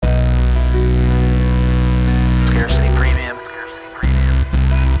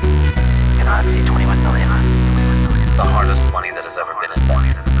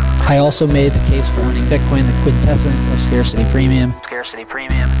also made the case for owning Bitcoin, the quintessence of scarcity premium.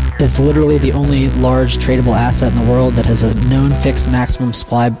 It's literally the only large tradable asset in the world that has a known fixed maximum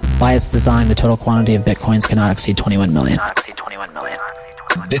supply. By its design, the total quantity of Bitcoins cannot exceed 21 million.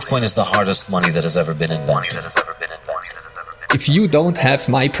 Bitcoin is the hardest money that has ever been invented. If you don't have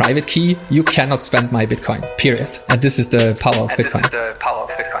my private key, you cannot spend my Bitcoin, period. And this is the power of Bitcoin.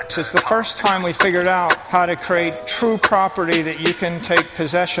 It's the first time we figured out how to create true property that you can take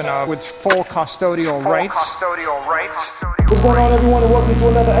possession of with full custodial rights. What's going on, everyone, and welcome to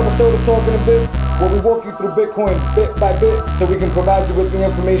another episode of Talking in Bits, where we walk you through Bitcoin bit by bit so we can provide you with the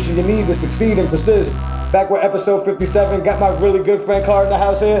information you need to succeed and persist. Back with episode 57, got my really good friend Car in the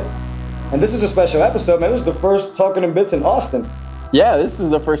house here. And this is a special episode, man. This is the first Talking in Bits in Austin. Yeah, this is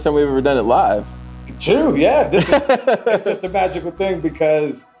the first time we've ever done it live. True, yeah. It's just a magical thing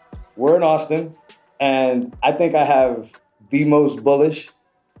because we're in Austin, and I think I have the most bullish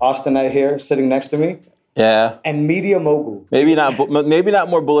Austinite here sitting next to me. Yeah. And media mogul. Maybe not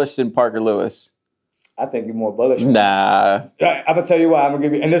more bullish than Parker Lewis. I think you're more bullish. Nah. I'm going to tell you why. I'm going to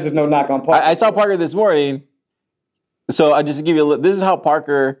give you, and this is no knock on Parker. I saw Parker this morning, so I just give you this is how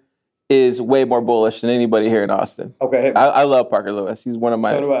Parker is way more bullish than anybody here in Austin. Okay. I love Parker Lewis. He's one of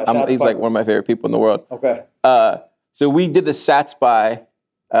my, So do I. he's like one of my favorite people in the world. Okay. So we did the SatsBuy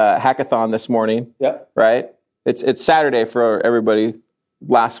hackathon this morning. Yep. Right? It's Saturday for everybody.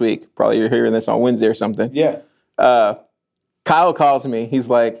 Last week, probably you're hearing this on Wednesday or something. Yeah. Kyle calls me. He's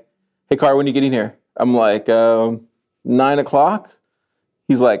like, "Hey, Car, when are you getting here?" I'm like, 9 o'clock.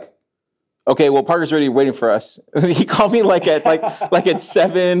 He's like, "Okay, well, Parker's already waiting for us." He called me like at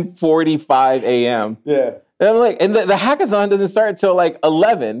 7:45 a.m. Yeah. And I'm like, and the hackathon doesn't start until like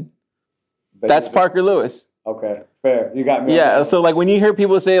 11. That's Parker Lewis. Okay, fair. You got me. Yeah. So like when you hear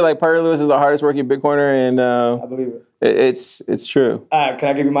people say like Parker Lewis is the hardest working Bitcoiner, and I believe it. It's true. All right, can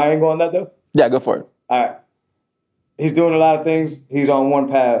I give you my angle on that though? Yeah, go for it. All right. He's doing a lot of things. He's on one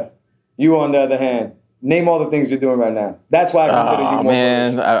path. You, on the other hand, name all the things you're doing right now. That's why I consider you more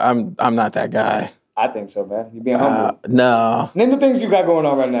man, bullish. I'm not that guy. I think so, man. You're being humble. No. Name the things you got going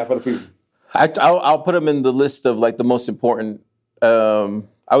on right now for the people. I'll put them in the list of like the most important. I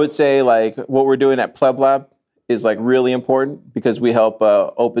would say like what we're doing at Pleb Lab is like really important because we help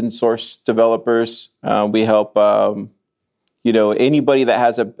open source developers. We help anybody that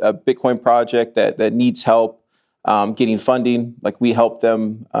has a Bitcoin project that needs help getting funding. Like we help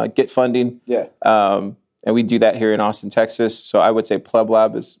them get funding. Yeah. And we do that here in Austin, Texas. So I would say Pleb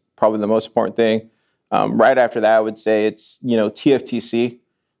Lab is probably the most important thing. Right after that, I would say it's TFTC,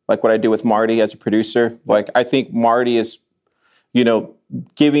 like what I do with Marty as a producer. Like I think Marty is,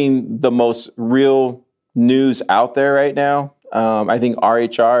 giving the most real news out there right now. I think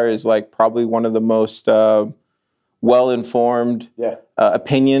RHR is like probably one of the most well-informed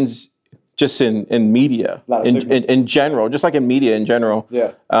opinions just in media in general, just like in media in general.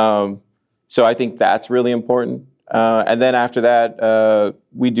 Yeah. So I think that's really important. And then after that,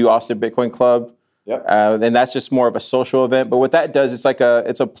 we do Austin Bitcoin Club. Yep. And that's just more of a social event. But what that does,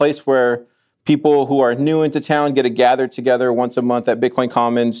 it's a place where people who are new into town get to gather together once a month at Bitcoin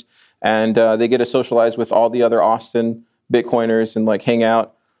Commons, and they get to socialize with all the other Austin Bitcoiners and like hang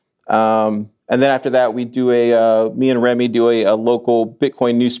out. And then after that, we do me and Remy do a local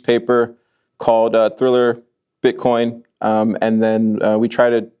Bitcoin newspaper called Thriller Bitcoin. And then we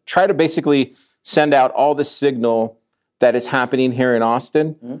try to basically send out all the signal that is happening here in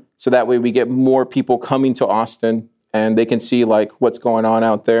Austin. So that way we get more people coming to Austin and they can see like what's going on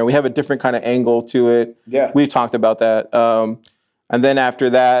out there. And we have a different kind of angle to it. Yeah. We've talked about that. And then after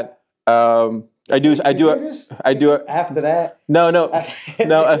that, I do it. After that? No. And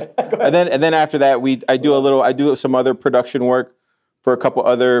then after that, I do some other production work for a couple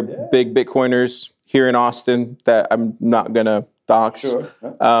other big Bitcoiners here in Austin that I'm not gonna dox. Sure.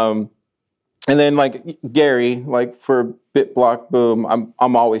 And then like Gary, like for BitBlock Boom,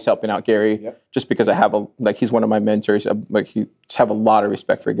 I'm always helping out Gary just because I have he's one of my mentors. I just have a lot of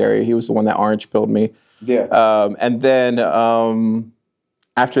respect for Gary. He was the one that orange pilled me. Yeah. And then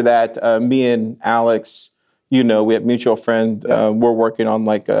after that, me and Alex, we have a mutual friend. We're working on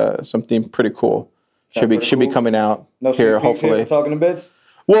like something pretty cool. Should be coming out here hopefully. For Talking in Bits?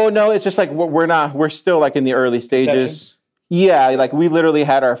 Well, no, it's just like we're still like in the early stages. Yeah, like we literally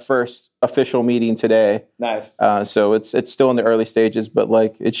had our first official meeting today. Nice. So it's still in the early stages, but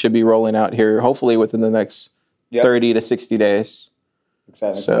like it should be rolling out here hopefully within the next 30 to 60 days.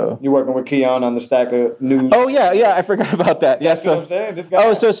 Exciting. So you're working with Keon on the stack of news. Oh yeah, I forgot about that. Yeah, so what I'm saying? This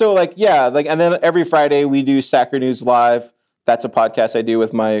guy. So and then every Friday we do Sacker News Live. That's a podcast I do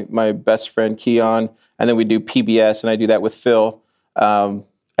with my best friend Keon, and then we do PBS, and I do that with Phil.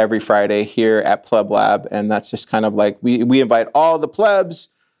 every Friday here at Pleb Lab. And that's just kind of like, we invite all the plebs,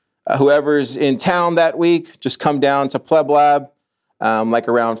 whoever's in town that week, just come down to Pleb Lab, like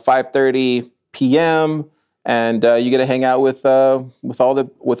around 5:30 p.m. And you get to hang out with all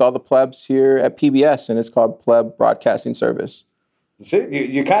the plebs here at PBS, and it's called Pleb Broadcasting Service. See,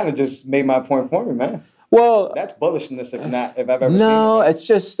 you kind of just made my point for me, man. Well, That's bullishness, if I've ever seen it. no, it's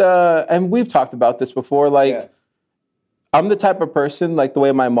just, and we've talked about this before. Like, Yeah. I'm the type of person, like the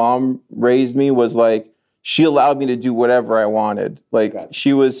way my mom raised me was like, she allowed me to do whatever I wanted. Like, Gotcha.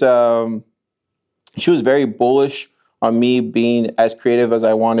 she was very bullish on me being as creative as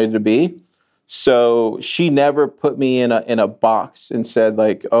I wanted to be. So she never put me in a box and said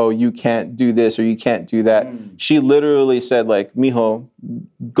like, oh, you can't do this or you can't do that. She literally said like, mijo,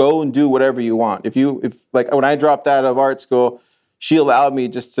 go and do whatever you want. If like when I dropped out of art school, she allowed me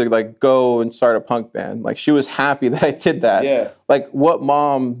just to like go and start a punk band. Like she was happy that I did that. Yeah. Like what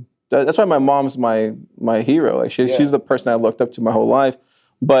mom, that's why my mom's my hero. Like she's the person I looked up to my whole life.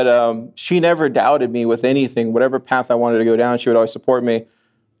 But she never doubted me with anything. Whatever path I wanted to go down, she would always support me.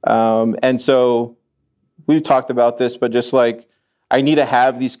 And so we've talked about this, but just like, I need to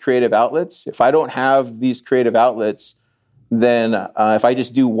have these creative outlets. If I don't have these creative outlets, then if I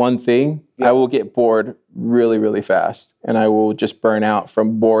just do one thing, I will get bored really, really fast. And I will just burn out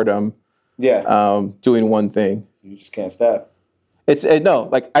from boredom doing one thing. You just can't stop. It's no,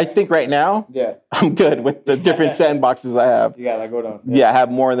 like I think right now, I'm good with the different sandboxes I have. You got like go down. Yeah, I have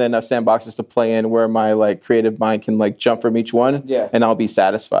more than enough sandboxes to play in where my like creative mind can like jump from each one, and I'll be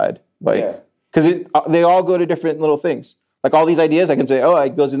satisfied. Like, because they all go to different little things. Like all these ideas, I can say, oh,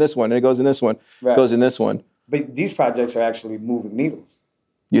 it goes in this one, and it goes in this one, it goes in this one. But these projects are actually moving needles.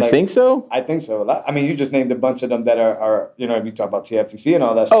 You think so? I think so. I mean, you just named a bunch of them that are you know, if you talk about TFTC and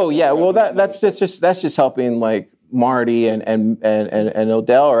all that. Oh yeah, well that's just helping like Marty and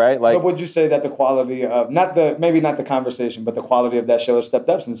Odell, right? Like, but would you say that the quality of maybe not the conversation, but the quality of that show has stepped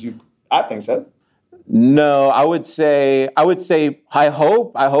up since you? I think so. No, I would say I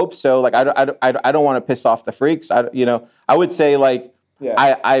hope so. Like I don't want to piss off the freaks. I would say like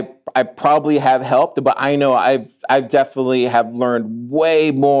I probably have helped, but I know I've definitely have learned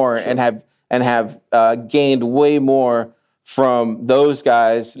way more and have gained way more from those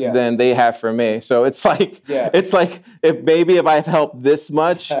guys than they have from me. So it's like if I've helped this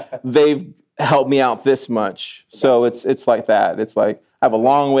much, they've helped me out this much. So it's like that. It's like I have a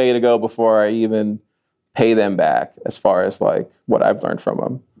long way to go before I even pay them back as far as like what I've learned from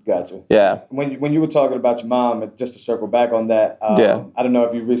them. Gotcha. Yeah. When you were talking about your mom, and just to circle back on that, I don't know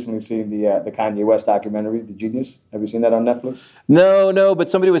if you've recently seen the Kanye West documentary, The Genius. Have you seen that on Netflix? No, but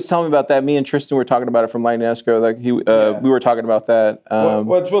somebody was telling me about that. Me and Tristan were talking about it from Lightning Escrow. Like we were talking about that.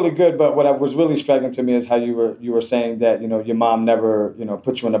 Well, it's really good. But what was really striking to me is how you were saying that your mom never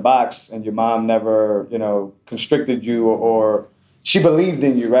put you in a box, and your mom never constricted you or she believed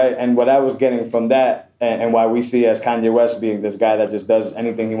in you, right? And what I was getting from that, and why we see as Kanye West being this guy that just does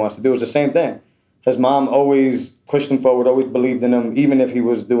anything he wants to do, is the same thing. His mom always pushed him forward, always believed in him, even if he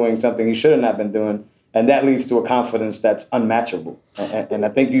was doing something he should have not been doing. And that leads to a confidence that's unmatchable. And I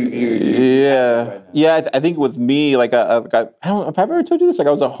think you I think with me, like I don't know if I've ever told you this. Like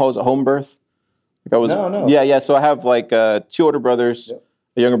I was a home birth. Like I was No. Yeah. So I have like 2 older brothers.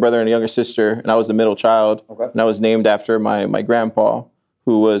 A younger brother and a younger sister, and I was the middle child. Okay. And I was named after my grandpa,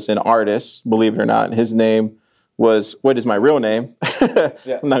 who was an artist, believe it or not. His name was, what is my real name? I'm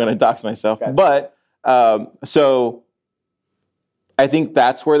not going to dox myself. Gotcha. But, so I think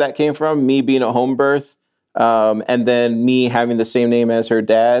that's where that came from, me being a home birth, and then me having the same name as her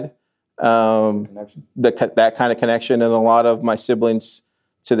dad, that kind of connection. And a lot of my siblings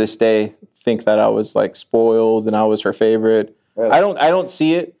to this day think that I was like spoiled and I was her favorite. Really? I don't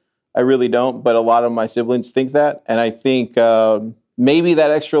see it. I really don't. But a lot of my siblings think that. And I think maybe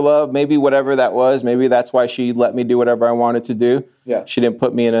that extra love, maybe whatever that was, maybe that's why she let me do whatever I wanted to do. Yeah. She didn't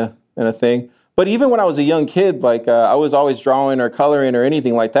put me in a thing. But even when I was a young kid, like I was always drawing or coloring or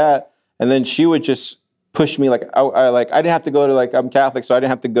anything like that. And then she would just push me. Like I didn't have to go to, like, I'm Catholic, so I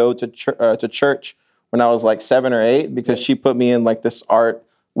didn't have to go to church when I was like 7 or 8 because she put me in like this art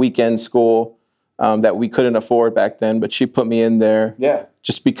weekend school that we couldn't afford back then, but she put me in there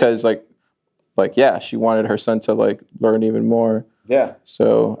just because like she wanted her son to like learn even more. Yeah.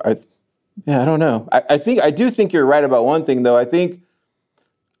 So I don't know. I do think you're right about one thing though. I think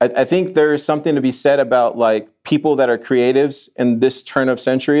there's something to be said about like people that are creatives in this turn of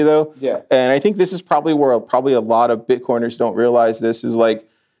century though. Yeah. And I think this is probably where a lot of Bitcoiners don't realize this is like,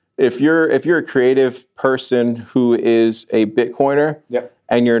 if you're a creative person who is a Bitcoiner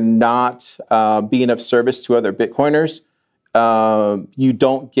and you're not being of service to other Bitcoiners, you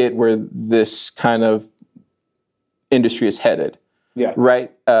don't get where this kind of industry is headed. Yeah.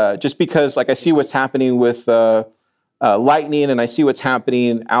 Right. Just because, like, I see what's happening with Lightning, and I see what's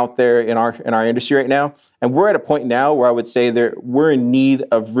happening out there in our industry right now, and we're at a point now where I would say we're in need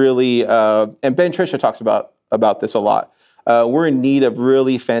of really, and Ben Trisha talks about this a lot. We're in need of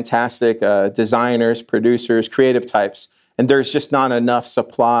really fantastic designers, producers, creative types, and there's just not enough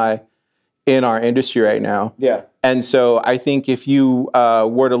supply in our industry right now. Yeah. And so I think if you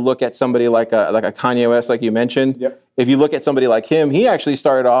were to look at somebody like a Kanye West, like you mentioned, Yep. If you look at somebody like him, he actually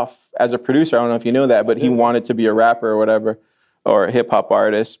started off as a producer. I don't know if you know that, but he wanted to be a rapper or whatever, or a hip hop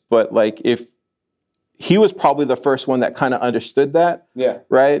artist. But like, if he was probably the first one that kind of understood that, Yeah.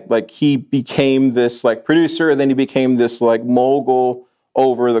 right? Like, he became this like producer, and then he became this like mogul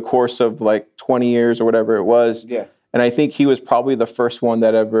over the course of like 20 years or whatever it was. Yeah. And I think he was probably the first one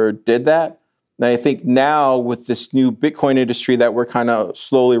that ever did that. And I think now with this new Bitcoin industry that we're kind of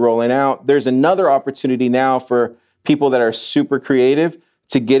slowly rolling out, there's another opportunity now for people that are super creative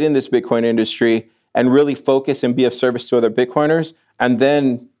to get in this Bitcoin industry and really focus and be of service to other Bitcoiners, and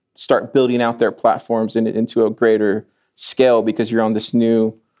then start building out their platforms into a greater scale because you're on this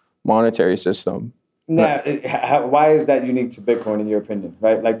new monetary system. Now, why is that unique to Bitcoin in your opinion,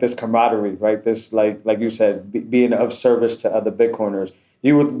 right? Like this camaraderie, right? This, like you said, being of service to other Bitcoiners.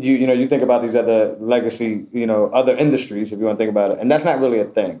 You think about these other legacy, other industries, if you want to think about it, and that's not really a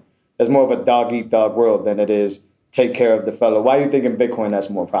thing. It's more of a dog-eat-dog world than it is take care of the fellow. Why do you think in Bitcoin that's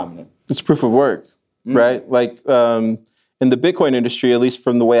more prominent? It's proof of work, right? Like in the Bitcoin industry, at least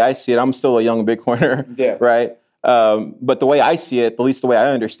from the way I see it, I'm still a young Bitcoiner, Yeah. right? But the way I see it, at least the way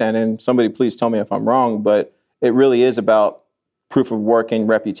I understand it, and somebody please tell me if I'm wrong, but it really is about proof of work and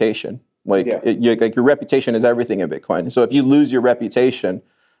reputation. Like, your reputation is everything in Bitcoin. So if you lose your reputation,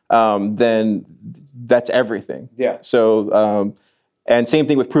 then that's everything. Yeah. So, and same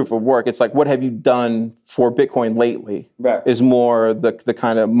thing with proof of work. It's like, what have you done for Bitcoin lately? Right. Is more the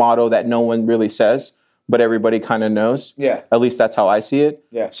kind of motto that no one really says, but everybody kind of knows. Yeah. At least that's how I see it.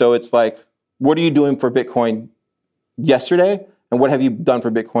 Yeah. So it's like, what are you doing for Bitcoin yesterday? And what have you done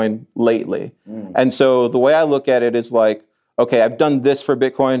for Bitcoin lately? And so the way I look at it is like, okay, I've done this for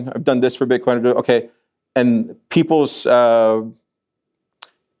Bitcoin. I've done this for Bitcoin. Okay. And people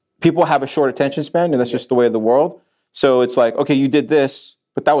have a short attention span, and that's just the way of the world. So it's like, okay, you did this,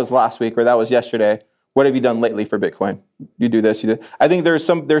 but that was last week or that was yesterday. What have you done lately for Bitcoin? You do this, you do. I think there's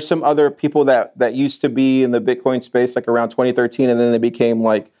some other people that used to be in the Bitcoin space like around 2013, and then they became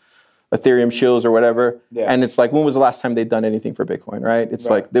like Ethereum shills or whatever. Yeah. And it's like, when was the last time they'd done anything for Bitcoin, right? It's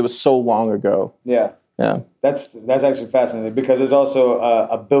like, it was so long ago. Yeah. Yeah. That's actually fascinating, because there's also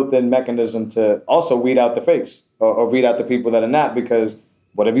a built-in mechanism to also weed out the fakes or weed out the people that are not, because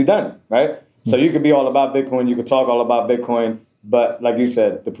what have you done, right? So you could be all about Bitcoin, you could talk all about Bitcoin, but like you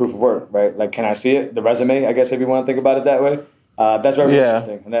said, the proof of work, right? Like, can I see it? The resume, I guess, if you want to think about it that way. That's very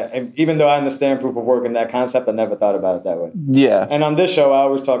interesting. And even though I understand proof of work and that concept, I never thought about it that way. Yeah. And on this show, I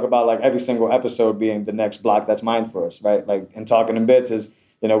always talk about like every single episode being the next block that's mined for us, right? Like, in Talking in Bits is,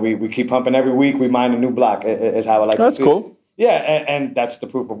 we keep pumping every week, we mine a new block is how I like to see it. That's cool. Yeah, and that's the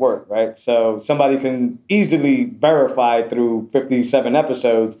proof of work, right? So somebody can easily verify through 57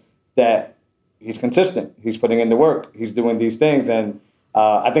 episodes that he's consistent. He's putting in the work. He's doing these things. And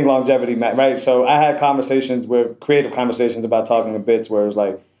I think longevity, right? So I had creative conversations about Talking in Bits where it was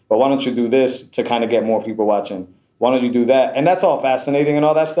like, well, why don't you do this to kind of get more people watching? Why don't you do that? And that's all fascinating and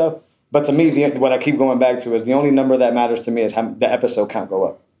all that stuff. But to me, what I keep going back to is the only number that matters to me is how the episode count go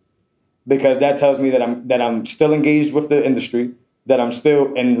up. Because that tells me that I'm still engaged with the industry, that I'm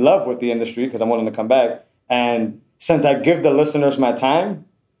still in love with the industry because I'm willing to come back. And since I give the listeners my time,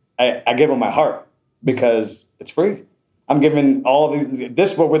 I give them my heart because it's free. I'm giving all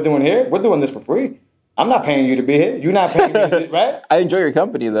this what we're doing here. We're doing this for free. I'm not paying you to be here. You're not paying me to be right? I enjoy your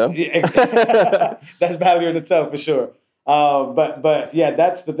company though. That's value in itself for sure. But yeah,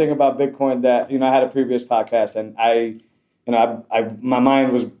 that's the thing about Bitcoin that, I had a previous podcast and my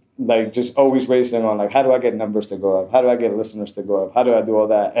mind was like just always racing on like, how do I get numbers to go up? How do I get listeners to go up? How do I do all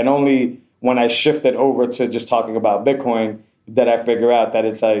that? And only when I shifted over to just talking about Bitcoin that I figure out that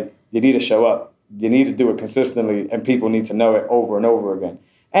it's like, you need to show up. You need to do it consistently and people need to know it over and over again.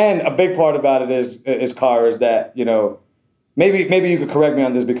 And a big part about it is that, maybe you could correct me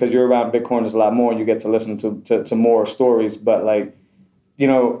on this because you're around Bitcoiners a lot more and you get to listen to more stories. But like,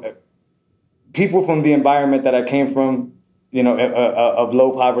 people from the environment that I came from, of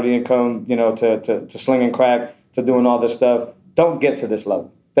low poverty income, to slinging crack, to doing all this stuff, don't get to this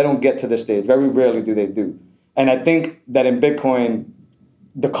level. They don't get to this stage. Very rarely do they do. And I think that in Bitcoin,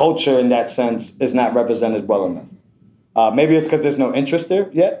 the culture in that sense is not represented well enough. Maybe it's because there's no interest there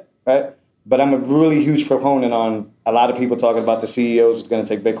yet, right? But I'm a really huge proponent on a lot of people talking about the CEOs who's going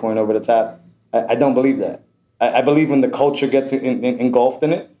to take Bitcoin over the top. I don't believe that. I believe when the culture gets engulfed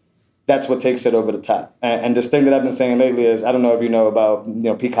in it, that's what takes it over the top. And this thing that I've been saying lately is, I don't know if you know about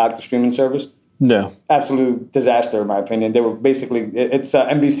Peacock, the streaming service. No. Absolute disaster, in my opinion. They were basically, it's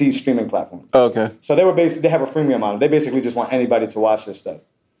NBC's streaming platform. Oh, okay. So they have a freemium on it. They basically just want anybody to watch this stuff.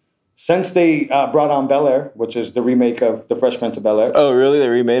 Since they brought on Bel-Air, which is the remake of The Fresh Prince of Bel-Air. Oh, really? They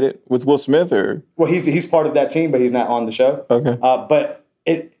remade it with Will Smith, or? Well, he's part of that team, but he's not on the show. Okay. But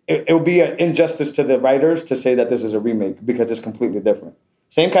it would be an injustice to the writers to say that this is a remake because it's completely different.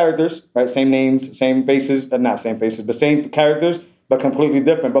 Same characters, right? Same names, same faces. Not same faces, but same characters, but completely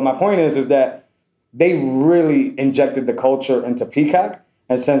different. But my point is that they really injected the culture into Peacock.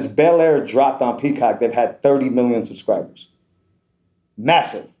 And since Bel-Air dropped on Peacock, they've had 30 million subscribers.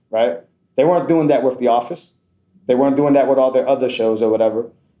 Massive, right? They weren't doing that with The Office. They weren't doing that with all their other shows or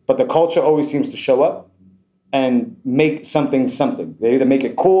whatever. But the culture always seems to show up and make something. They either make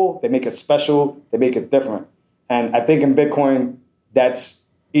it cool, they make it special, they make it different. And I think in Bitcoin, that's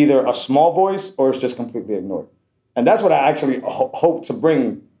either a small voice or it's just completely ignored. And that's what I actually hope to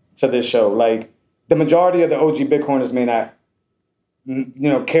bring to this show. Like, the majority of the OG Bitcoiners may not,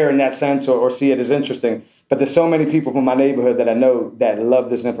 care in that sense or see it as interesting. But there's so many people from my neighborhood that I know that love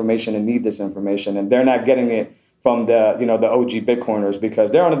this information and need this information, and they're not getting it from the OG Bitcoiners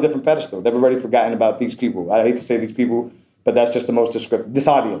because they're on a different pedestal. They've already forgotten about these people. I hate to say these people, but that's just the most descriptive. This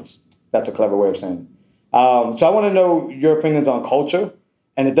audience. That's a clever way of saying it. So I want to know your opinions on culture.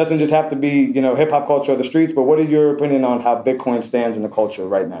 And it doesn't just have to be, hip-hop culture or the streets, but what is your opinion on how Bitcoin stands in the culture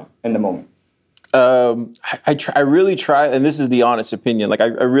right now, in the moment? I really try, and this is the honest opinion, like I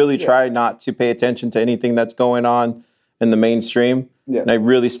really try not to pay attention to anything that's going on in the mainstream. Yeah. And I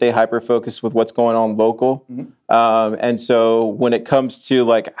really stay hyper-focused with what's going on local. Mm-hmm. And so when it comes to,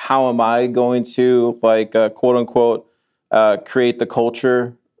 like, how am I going to, like, quote-unquote, create the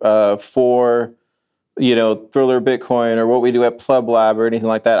culture for... Thriller Bitcoin or what we do at Pleb Lab or anything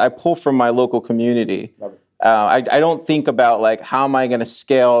like that, I pull from my local community. I don't think about, like, how am I going to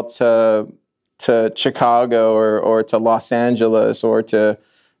scale to Chicago or to Los Angeles or to,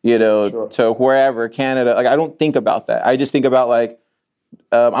 to wherever, Canada. Like, I don't think about that. I just think about, like,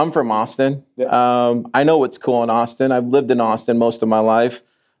 I'm from Austin. Yeah. I know what's cool in Austin. I've lived in Austin most of my life.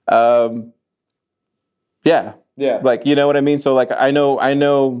 Yeah. Like, you know what I mean? So, like, I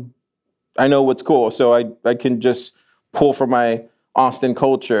know what's cool, so I can just pull from my Austin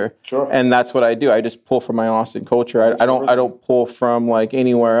culture, and that's what I do. I just pull from my Austin culture. I don't pull from, like,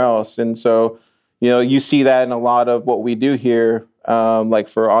 anywhere else. And so, you see that in a lot of what we do here, like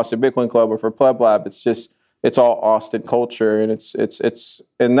for Austin Bitcoin Club or for Pleb Lab. It's all Austin culture, and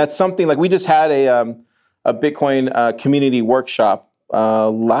and that's something, like, we just had a Bitcoin community workshop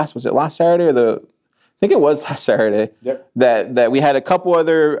last Saturday or I think it was last Saturday. Yep. That we had a couple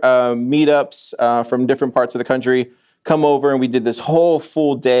other meetups from different parts of the country come over, and we did this whole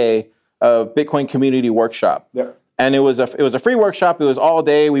full day of Bitcoin community workshop. Yep. And it was a free workshop. It was all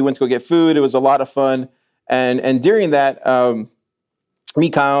day. We went to go get food. It was a lot of fun. And during that,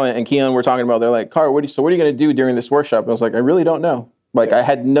 me, Kyle, and Keon were talking about. They're like, "Car, what are you going to do during this workshop?" And I was like, "I really don't know. Like, I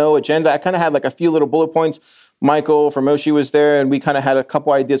had no agenda. I kind of had, like, a few little bullet points. Michael from Moshi was there, and we kind of had a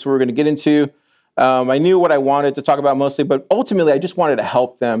couple ideas we were going to get into." I knew what I wanted to talk about mostly, but ultimately I just wanted to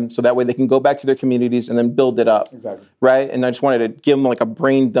help them so that way they can go back to their communities and then build it up. Exactly. Right? And I just wanted to give them, like, a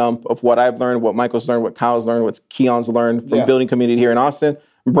brain dump of what I've learned, what Michael's learned, what Kyle's learned, what Keon's learned from building community here in Austin,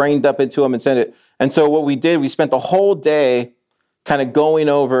 brain dump into them and send it. And so what we did, we spent the whole day kind of going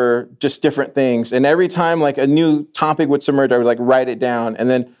over just different things. And every time, like, a new topic would submerge, I would, like, write it down. And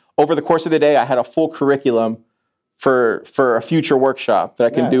then over the course of the day, I had a full curriculum for a future workshop that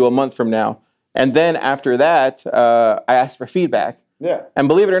I can do a month from now. And then after that, I asked for feedback. Yeah. And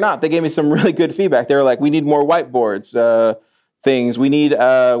believe it or not, they gave me some really good feedback. They were like, "We need more whiteboards, things. We need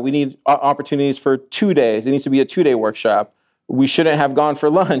opportunities for 2 days. It needs to be a 2-day workshop. We shouldn't have gone for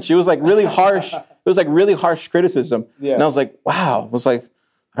lunch." It was, like, really harsh. It was, like, really harsh criticism. Yeah. And I was like, wow. It was like,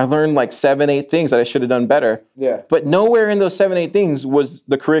 I learned, like, 7-8 things that I should have done better. Yeah. But nowhere in those 7-8 things was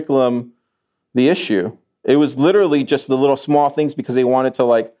the curriculum the issue. It was literally just the little small things because they wanted to,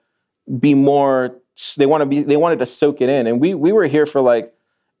 like, be more, they wanted to soak it in. And we were here for, like,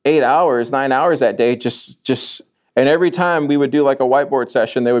 9 hours that day, just, and every time we would do, like, a whiteboard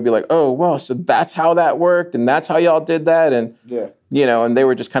session, they would be like, "Oh, well, so that's how that worked, and that's how y'all did that." And, and they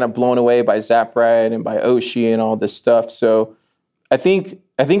were just kind of blown away by Zaprite and by Oshi and all this stuff. So I think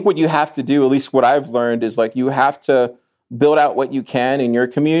what you have to do, at least what I've learned, is, like, you have to build out what you can in your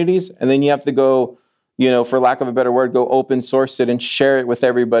communities, and then you have to go, for lack of a better word, go open source it and share it with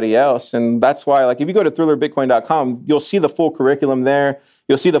everybody else. And that's why, like, if you go to thrillerbitcoin.com, you'll see the full curriculum there.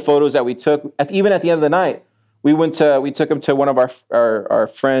 You'll see the photos that we took. Even at the end of the night, we took them to one of our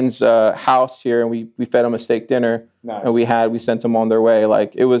friends' house here, and we fed them a steak dinner. Nice. And we sent them on their way.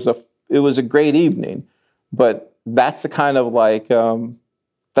 Like, it was a great evening. But that's the kind of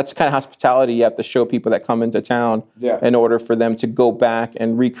hospitality you have to show people that come into town in order for them to go back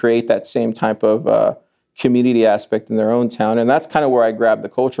and recreate that same type of community aspect in their own town. And that's kind of where I grabbed the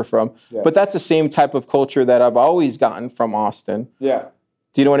culture from. Yeah. But that's the same type of culture that I've always gotten from Austin. Yeah.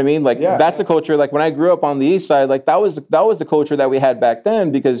 Do you know what I mean? Like, that's a culture, like when I grew up on the east side, like that was the culture that we had back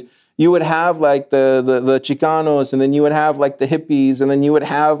then, because you would have like the Chicanos, and then you would have like the hippies, and then you would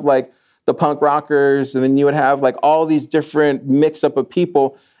have like the punk rockers, and then you would have like all these different mix up of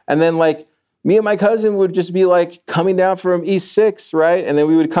people. And then like me and my cousin would just be like coming down from East 6, right? And then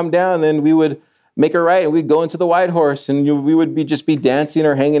we would come down, and then we would make a right, and we'd go into the White Horse, and we would just be dancing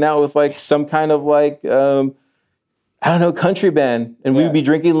or hanging out with like some kind of like, country band. And we would be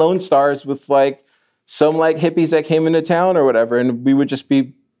drinking Lone Stars with like some like hippies that came into town or whatever. And we would just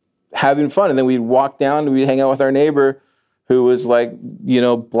be having fun. And then we'd walk down and we'd hang out with our neighbor who was like,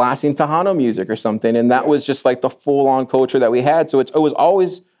 blasting Tejano music or something. And that was just like the full on culture that we had. So it was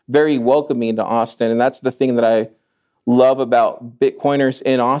always very welcoming to Austin. And that's the thing that I love about Bitcoiners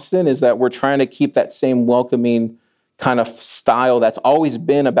in Austin, is that we're trying to keep that same welcoming kind of style that's always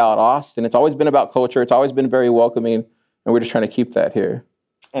been about Austin. It's always been about culture. It's always been very welcoming. And we're just trying to keep that here.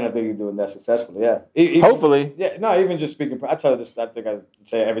 And I think you're doing that successfully, yeah. Hopefully. Yeah, no, even just speaking, I tell you this, I think I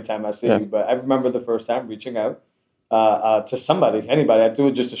say it every time I see you, but I remember the first time reaching out to somebody, anybody. I threw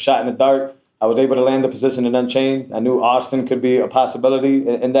it just a shot in the dark. I was able to land the position in Unchained. I knew Austin could be a possibility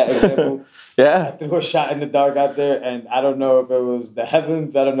in that example. I threw a shot in the dark out there, and I don't know if it was the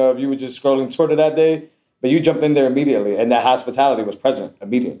heavens. I don't know if you were just scrolling Twitter that day, but you jumped in there immediately, and that hospitality was present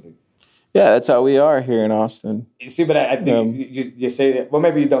immediately. Yeah, that's how we are here in Austin. You see, but I think you say that. Well,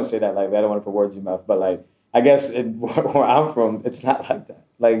 maybe you don't say that like that. I don't want to put words in your mouth, but like, I guess where I'm from, it's not like that.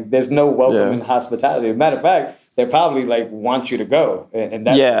 Like, there's no welcome in hospitality. Matter of fact, they probably like want you to go, and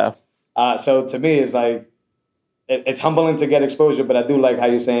that's so to me, it's like it's humbling to get exposure, but I do like how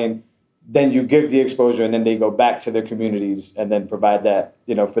you're saying. Then you give the exposure, and then they go back to their communities and then provide that,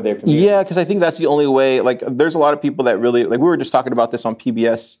 for their community. Yeah, because I think that's the only way. Like, there's a lot of people that really like. We were just talking about this on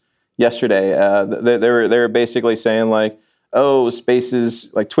PBS yesterday. They were basically saying like, oh, Spaces,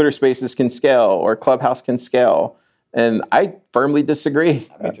 like Twitter Spaces can scale or Clubhouse can scale, and I firmly disagree.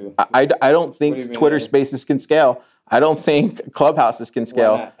 Me too. I don't think Twitter Spaces can scale. I don't think Clubhouses can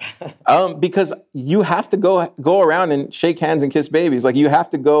scale. Because you have to go around and shake hands and kiss babies. Like, you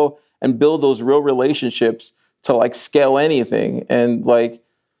have to go and build those real relationships to like scale anything. And like,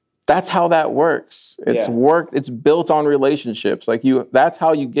 that's how that works. It's built on relationships. Like, that's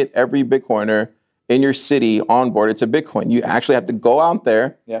how you get every Bitcoiner in your city on board. It's a Bitcoin. You actually have to go out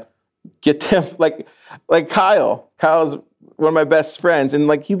there, get them like Kyle. Kyle's one of my best friends. And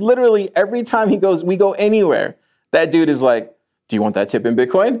like, he literally, every time we go anywhere, that dude is like, do you want that tip in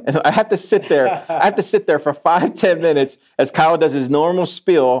Bitcoin? And I have to sit there. For 5-10 minutes as Kyle does his normal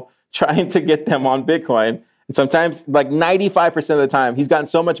spiel, trying to get them on Bitcoin. And sometimes, like 95% of the time, he's gotten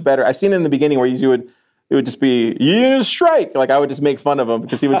so much better. I've seen it in the beginning where it would just be, you strike. Like, I would just make fun of him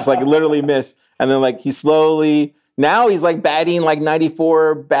because he would just like literally miss. And then like now he's like batting like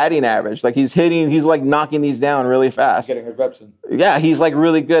 94 batting average. Like, he's like knocking these down really fast. Getting his reps in. Yeah, he's like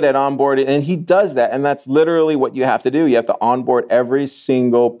really good at onboarding. And he does that. And that's literally what you have to do. You have to onboard every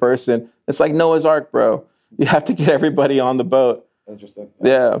single person. It's like Noah's Ark, bro. You have to get everybody on the boat. Interesting.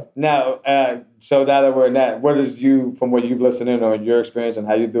 Yeah. Now, so now that we're in that, what is from what you've listened in or your experience and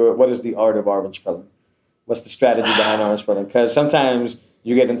how you do it, what is the art of orange pilling? What's the strategy behind orange pilling? Because sometimes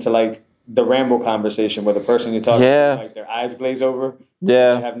you get into like the ramble conversation where the person you're talking to, like their eyes glaze over.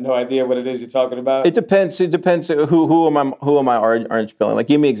 Yeah. They have no idea what it is you're talking about. It depends. Who am I orange pilling? Like,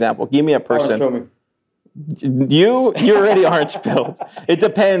 give me an example. Give me a person. Orange pill me. You're already orange pilled. It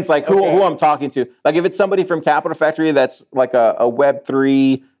depends, like who I'm talking to. Like, if it's somebody from Capital Factory that's like a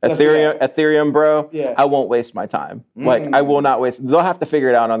Web3 Ethereum bro, I won't waste my time. Like, I will not waste. They'll have to figure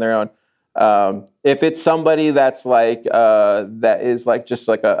it out on their own. If it's somebody that's like that is like just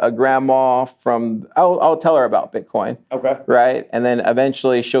like a grandma from, I'll tell her about Bitcoin. Okay. Right, and then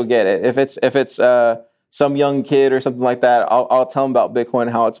eventually she'll get it. If it's some young kid or something like that, I'll tell them about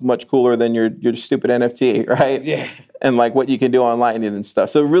Bitcoin, how it's much cooler than your stupid NFT, right? Yeah. And like what you can do online and stuff.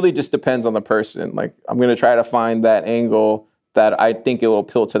 So it really just depends on the person. Like, I'm going to try to find that angle that I think it will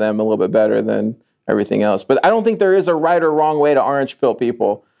appeal to them a little bit better than everything else. But I don't think there is a right or wrong way to orange pill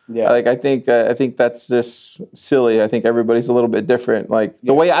people. Yeah. Like, I think that's just silly. I think everybody's a little bit different. Like,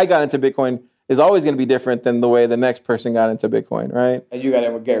 the way I got into Bitcoin is always going to be different than the way the next person got into Bitcoin, right? And you got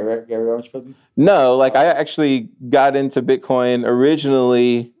in with Gary, right? Gary Orangepilly? No, like, I actually got into Bitcoin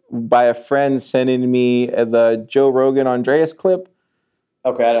originally by a friend sending me the Joe Rogan Andreas clip.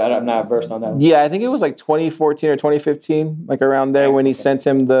 Okay, I'm not versed on that one. Yeah, I think it was like 2014 or 2015, like around there, when he sent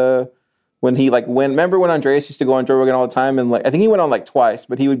him when he like went. Remember when Andreas used to go on Joe Rogan all the time, and like I think he went on like twice,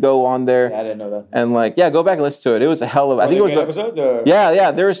 but he would go on there. Yeah, I didn't know that. And like, yeah, go back and listen to it. It was a hell of. I think it was episodes. Or?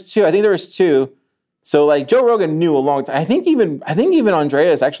 Yeah. There was two. I think there was two. So like Joe Rogan knew a long time. I think even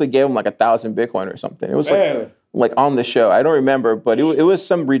Andreas actually gave him like 1,000 Bitcoin or something. It was like on the show. I don't remember, but it was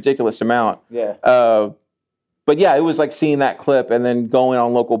some ridiculous amount. Yeah. But yeah, it was like seeing that clip and then going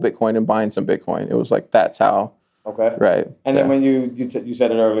on local Bitcoin and buying some Bitcoin. It was like, that's how. Okay. Right. And then when you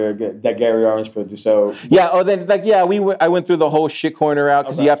said it earlier, that Gary Orangepilly. So yeah. Oh, then like yeah, I went through the whole shitcoiner route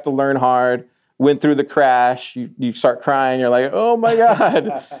because you have to learn hard. Went through the crash. You start crying. You're like, oh my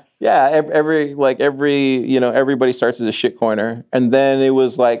god. Yeah. Everybody starts as a shitcoiner, and then it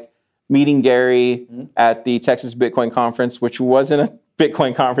was like meeting Gary at the Texas Bitcoin conference, which wasn't a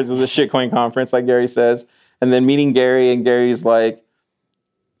Bitcoin conference. It was a shitcoin conference, like Gary says. And then meeting Gary, and Gary's like,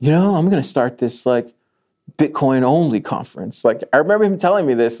 I'm going to start this like Bitcoin only conference. Like, I remember him telling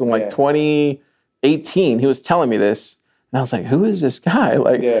me this in like 2018. He was telling me this, and I was like, who is this guy?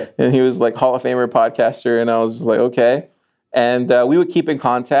 Like, and he was like Hall of Famer podcaster, and I was just like, okay. And we would keep in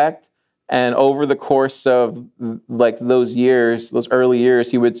contact. And over the course of like those early years,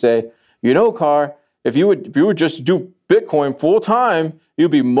 he would say, Carr, if you would just do Bitcoin full time, you'd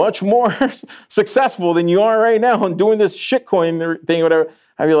be much more successful than you are right now on doing this shitcoin thing, whatever.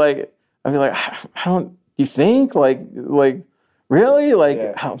 I'd be like, you think like really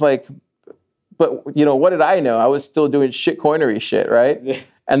like, but what did I know? I was still doing shitcoinery shit, right? Yeah.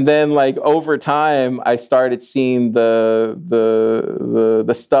 And then like over time, I started seeing the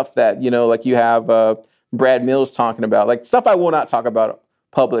stuff that like you have Brad Mills talking about, like stuff I will not talk about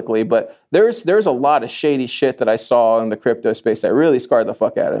publicly, but there's a lot of shady shit that I saw in the crypto space that really scarred the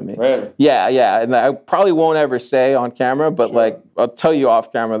fuck out of me. Really? Yeah, and I probably won't ever say on camera, but like I'll tell you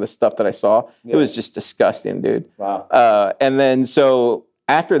off camera the stuff that I saw. Yeah. It was just disgusting, dude. Wow. And then so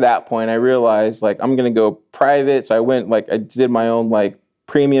after that point, I realized like I'm gonna go private. So I went like I did my own like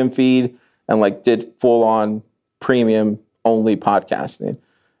premium feed and like did full on premium only podcasting.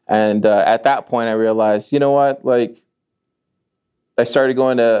 And at that point, I realized, you know what, like. I started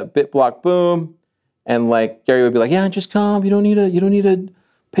going to BitBlock Boom, and like Gary would be like, "Yeah, just come. You don't need to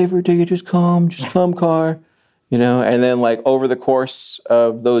pay for a ticket. Just come, Carr." And then like over the course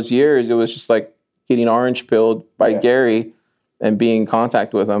of those years, it was just like getting orange pilled by Gary and being in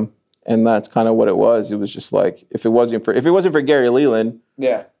contact with him, and that's kind of what it was. It was just like if it wasn't for Gary Leland,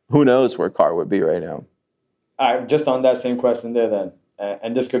 who knows where Carr would be right now. All right, just on that same question there, then,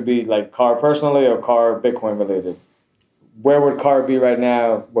 and this could be like Carr personally or Carr Bitcoin related. Where would Carr be right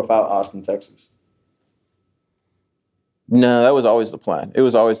now without Austin, Texas? No, that was always the plan. It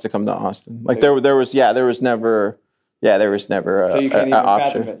was always to come to Austin. Like there was never so you can't even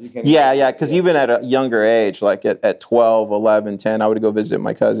option. Fathom it. Because even at a younger age, like at 12, 11, 10, I would go visit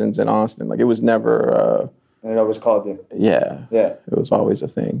my cousins in Austin. Like it was never. And it always called you. Yeah. Yeah. It was always a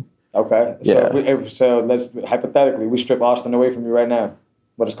thing. Okay. So so let's hypothetically we strip Austin away from you right now.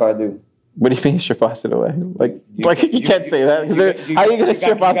 What does Carr do? What do you mean strip Austin away? You can't say that. How are you going to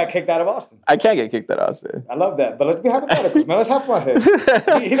strip Austin? You got kicked out of Austin. I can't get kicked out of Austin. I love that. But let's be hypotheticals, man. Let's have fun here.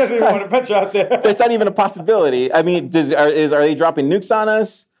 He doesn't even want to bet you out there. There's not even a possibility. I mean, are they dropping nukes on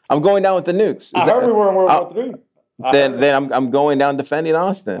us? I'm going down with the nukes. I heard we were in World War III. Then I'm going down defending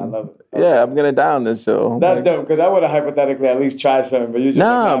Austin. I love it. Okay. Yeah, I'm going to die on this hill. That's dope, because I would have hypothetically at least tried something, but you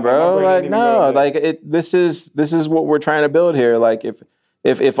just this is what we're trying to build here. Like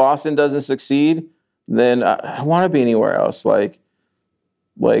if Austin doesn't succeed, then I don't want to be anywhere else. Like,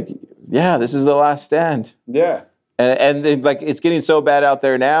 this is the last stand. Yeah. And like, it's getting so bad out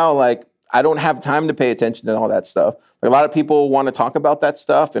there now. Like, I don't have time to pay attention to all that stuff. Like, a lot of people want to talk about that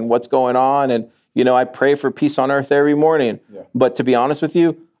stuff and what's going on. And, I pray for peace on earth every morning. Yeah. But to be honest with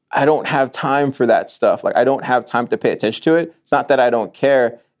you, I don't have time for that stuff. Like, I don't have time to pay attention to it. It's not that I don't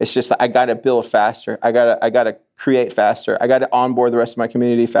care. It's just I got to build faster. I got to create faster. I got to onboard the rest of my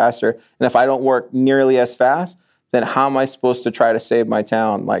community faster. And if I don't work nearly as fast, then how am I supposed to try to save my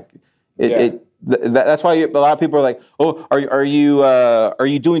town? Like that's why a lot of people are like, "Oh, are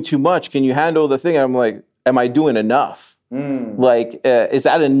you doing too much? Can you handle the thing?" And I'm like, "Am I doing enough? Like, is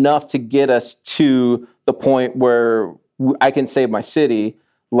that enough to get us to the point where I can save my city?"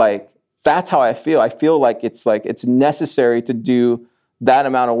 Like, that's how I feel. I feel like it's necessary to do that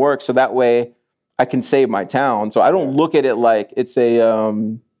amount of work so that way I can save my town. So I don't look at it like it's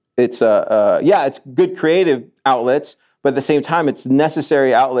it's good creative outlets, but at the same time, it's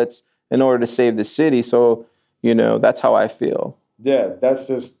necessary outlets in order to save the city. So, that's how I feel. Yeah, that's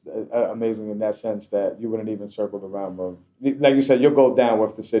just amazing in that sense that you wouldn't even circle the realm of, like you said, you'll go down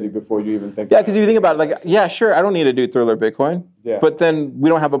with the city before you even think. Yeah, because if you think about it, sure, I don't need to do Thriller Bitcoin. Yeah. But then we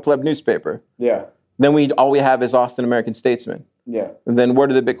don't have a pleb newspaper. Yeah. Then all we have is Austin American Statesman. Yeah. And then where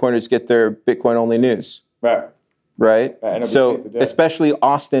do the Bitcoiners get their Bitcoin-only news? Right? And So especially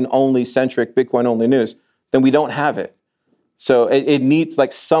Austin-only centric, Bitcoin-only news, then we don't have it. So it needs,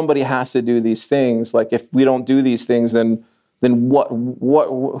 somebody has to do these things. If we don't do these things, then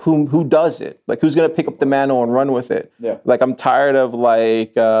who does it? Who's going to pick up the mantle and run with it? Yeah. I'm tired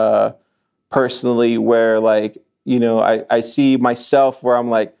of personally where I see myself where I'm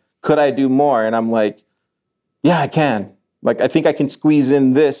like, could I do more? And I'm like, yeah, I can. I think I can squeeze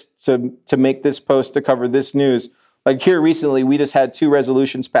in this to make this post to cover this news. Here recently, we just had 2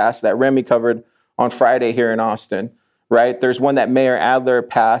 resolutions passed that Remy covered on Friday here in Austin, right? There's one that Mayor Adler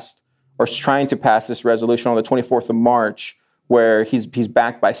passed or is trying to pass this resolution on the 24th of March, where he's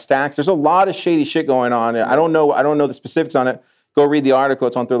backed by Stacks. There's a lot of shady shit going on. I don't know the specifics on it. Go read the article.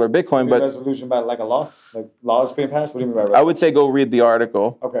 It's on Thriller Bitcoin. But resolution about a law? Laws being passed? What do you mean by resolution? I would say go read the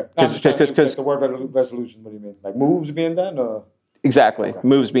article. Okay. Because the word resolution, what do you mean? Moves being done? Or? Exactly. Okay.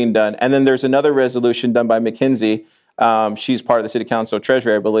 Moves being done. And then there's another resolution done by McKinsey. She's part of the City Council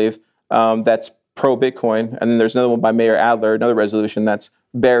Treasury, I believe. That's pro-Bitcoin. And then there's another one by Mayor Adler, another resolution that's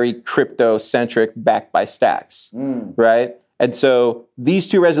very crypto-centric, backed by Stacks. Right? And so these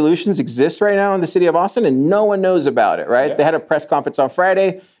 2 resolutions exist right now in the city of Austin, and no one knows about it, right? Yeah. They had a press conference on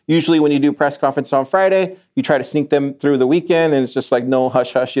Friday. Usually when you do press conference on Friday, you try to sneak them through the weekend, and it's just no,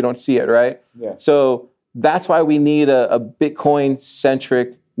 hush, hush, you don't see it, right? Yeah. So that's why we need a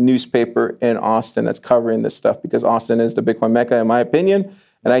Bitcoin-centric newspaper in Austin that's covering this stuff, because Austin is the Bitcoin Mecca, in my opinion.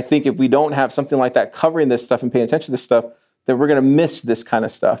 And I think if we don't have something like that covering this stuff and paying attention to this stuff, then we're going to miss this kind of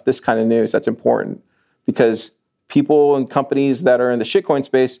stuff, this kind of news. That's important, because people and companies that are in the shitcoin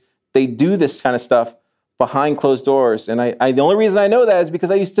space, they do this kind of stuff behind closed doors. And the only reason I know that is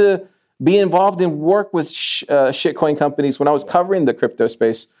because I used to be involved in work with shitcoin companies when I was covering the crypto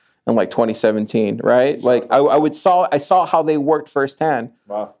space in 2017, right? I saw how they worked firsthand.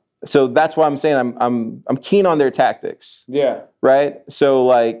 Wow. So that's why I'm saying I'm keen on their tactics. Yeah. Right?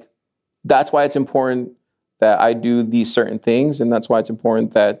 So that's why it's important that I do these certain things, and that's why it's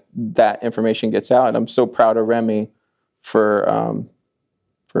important that that information gets out. And I'm so proud of Remy for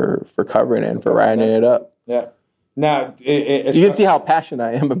covering it and for writing it up. Yeah. Now you can see how passionate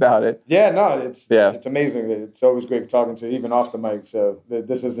I am about it. Yeah. No, it's amazing. It's always great talking to you, even off the mic. So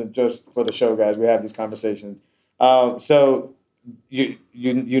this isn't just for the show, guys. We have these conversations. So you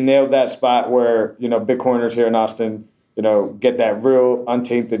nailed that spot where Bitcoiners here in Austin get that real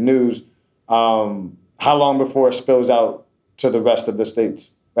untainted news. How long before it spills out to the rest of the states,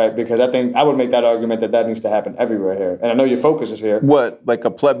 right? Because I think I would make that argument that needs to happen everywhere here. And I know your focus is here. What,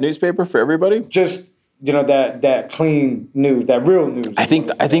 a pleb newspaper for everybody? Just, that clean news, that real news. I think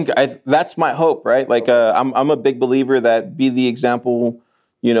that's my hope, right? I'm a big believer that be the example,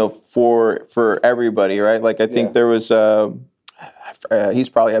 for everybody, right? I think there was, he's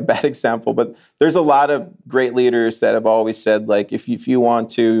probably a bad example, but there's a lot of great leaders that have always said, if you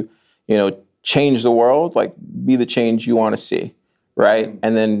want to, change the world, be the change you want to see, right? Mm-hmm.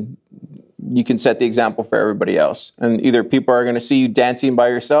 And then you can set the example for everybody else. And either people are going to see you dancing by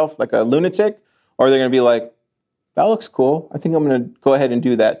yourself like a lunatic, or they're going to be like, that looks cool. I think I'm going to go ahead and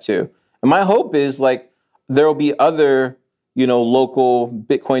do that too. And my hope is there will be other, local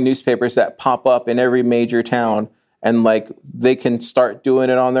Bitcoin newspapers that pop up in every major town, and they can start doing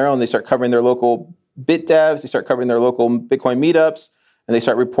it on their own. They start covering their local bit devs. They start covering their local Bitcoin meetups. And they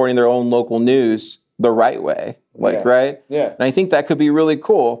start reporting their own local news the right way, right? Yeah. And I think that could be really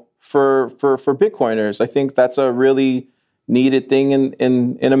cool for Bitcoiners. I think that's a really needed thing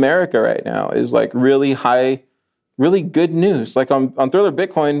in America right now, is really high, really good news. On Thriller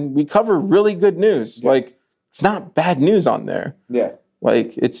Bitcoin, we cover really good news. Yeah. It's not bad news on there. Yeah.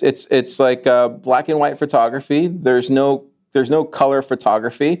 It's black and white photography. There's no color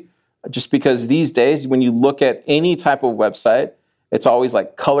photography, just because these days when you look at any type of website, it's always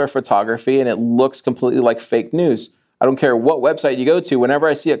color photography, and it looks completely like fake news. I don't care what website you go to. Whenever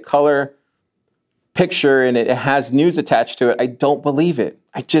I see a color picture and it has news attached to it, I don't believe it.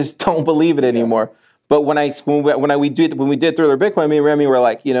 I just don't believe it anymore. But when we did Thriller Bitcoin, me and Remy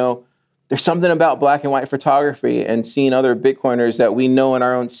were there's something about black and white photography and seeing other Bitcoiners that we know in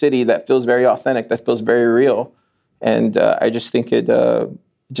our own city that feels very authentic, that feels very real. And I just think it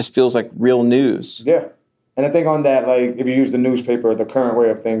just feels like real news. Yeah. And I think on that, like, if you use the newspaper, the current way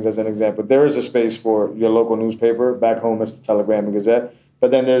of things as an example, there is a space for your local newspaper. Back home, it's the Telegram and Gazette.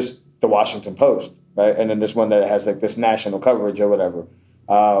 But then there's the Washington Post, right? And then there's one that has, like, this national coverage or whatever.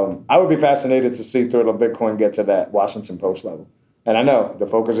 I would be fascinated to see Thriller Bitcoin get to that Washington Post level. And I know the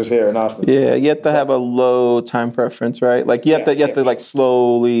focus is here in Austin. Yeah, you have to have a low time preference, right? Like, you have to like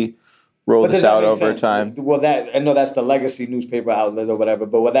slowly roll this out over time. Well, I know that's the legacy newspaper outlet or whatever,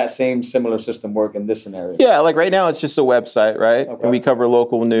 but will that same similar system work in this scenario? Yeah, like right now it's just a website, right? Okay. And we cover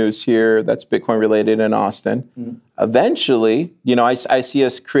local news here that's Bitcoin related in Austin. Mm-hmm. Eventually, I see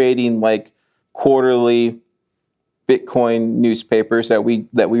us creating like quarterly Bitcoin newspapers that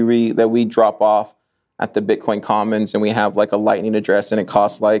we drop off at the Bitcoin Commons, and we have like a Lightning address, and it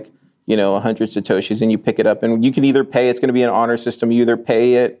costs like 100 Satoshis, and you pick it up, and you can either pay, it's going to be an honor system, you either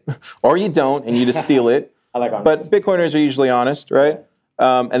pay it or you don't, and you just steal it. I like honor But system. Bitcoiners are usually honest, right?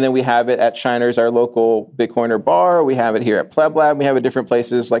 And then we have it at Shiners, our local Bitcoiner bar. We have it here at Pleb Lab. We have it different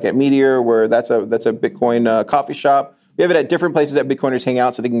places like at Meteor, where that's a Bitcoin coffee shop. We have it at different places that Bitcoiners hang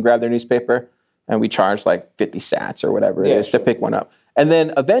out so they can grab their newspaper, and we charge like 50 sats or whatever it is to pick one up. And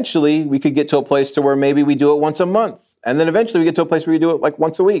then eventually we could get to a place to where maybe we do it once a month. And then eventually we get to a place where we do it like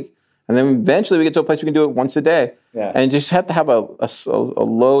once a week. And then eventually we get to a place we can do it once a day. Yeah. And just have to have a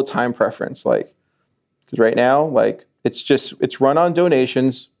low time preference. Like, because right now, like, it's run on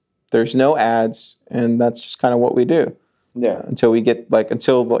donations. There's no ads. And that's just kind of what we do. Yeah. Until we get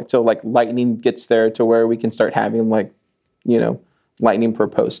until Lightning gets there to where we can start having Lightning per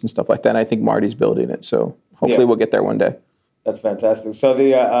post and stuff like that. And I think Marty's building it. So hopefully we'll get there one day. That's fantastic. So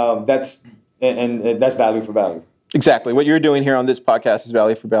that's value for value. Exactly. What you're doing here on this podcast is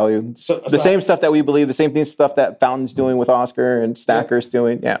value for value. The same stuff that we believe, the same stuff that Fountain's doing with Oscar and Stacker's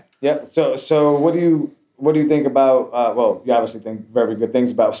doing. Yeah. Yeah. So what do you think about? Well, you obviously think very good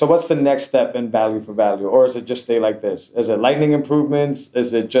things about. So what's the next step in value for value, or is it just stay like this? Is it Lightning improvements?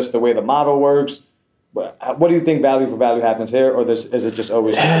 Is it just the way the model works? What do you think value for value happens here, or is it just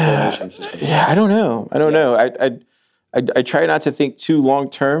always just a donation system? Yeah, I don't know. I try not to think too long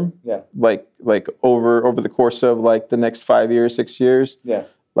term. Yeah. Like over the course of like the next 5 years, 6 years. Yeah.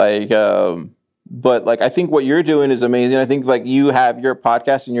 But like I think what you're doing is amazing. I think like you have your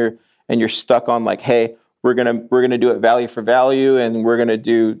podcast and you're stuck on like, hey, we're gonna do it value for value, and we're gonna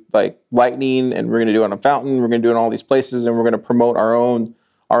do like Lightning, and we're gonna do it on Fountain. We're gonna do it in all these places, and we're gonna promote our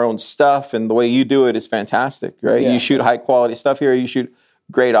own stuff. And the way you do it is fantastic, right? Yeah. You shoot high quality stuff here. You shoot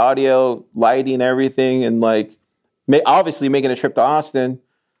great audio, lighting, everything, and like. Obviously, making a trip to Austin,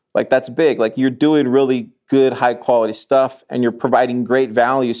 like that's big. Like you're doing really good, high quality stuff, and you're providing great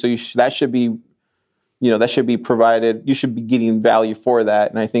value. So that should be provided. You should be getting value for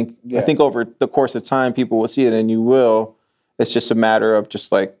that. And I think over the course of time, people will see it, and you will. It's just a matter of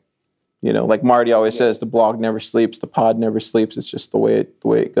just like, like Marty always says, the blog never sleeps, the pod never sleeps. It's just the way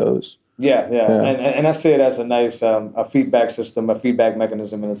it goes. Yeah. And I see it as a nice a feedback system, a feedback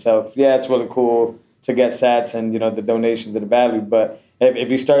mechanism in itself. Yeah, it's really cool to get sats and the donation to the value. But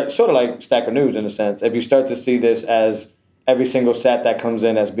if you start sort of like Stacker News in a sense, if you start to see this as every single sat that comes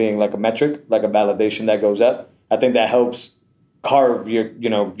in as being like a metric, like a validation that goes up, I think that helps carve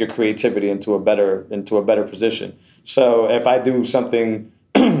your creativity into a better position. So if I do something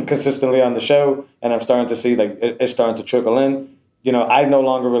consistently on the show and I'm starting to see like it's starting to trickle in, I no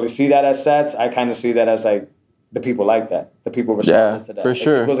longer really see that as sats. I kind of see that as like the people like that, the people responding to that. For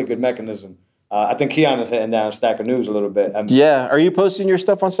sure. It's a really good mechanism. I think Keon is hitting down Stacker News a little bit. Yeah. Are you posting your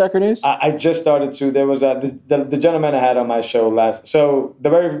stuff on Stacker News? I just started to. There was the gentleman I had on my show last. So the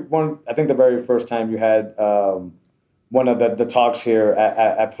very first time you had one of the talks here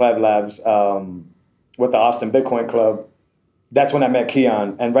at Pleb Labs with the Austin Bitcoin Club. That's when I met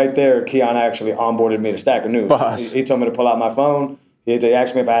Keon, and right there, Keon actually onboarded me to Stacker News. Boss. He told me to pull out my phone. He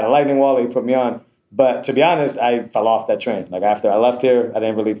asked me if I had a Lightning wallet. He put me on. But to be honest, I fell off that train. Like after I left here, I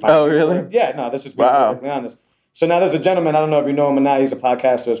didn't really find. Oh, really? Yeah, no, this is being perfectly honest. So now there's a gentleman, I don't know if you know him or not, he's a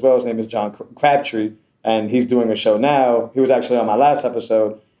podcaster as well. His name is John Crabtree, and he's doing a show now. He was actually on my last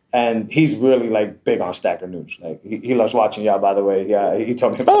episode, and he's really like big on Stacker News. Like he loves watching y'all, by the way. Yeah, he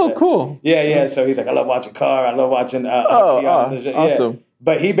told me about that. Cool. Yeah. So he's like, I love watching Carr. I love watching. Awesome. Yeah.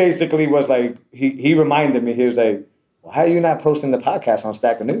 But he basically was like, he reminded me. He was like, well, how are you not posting the podcast on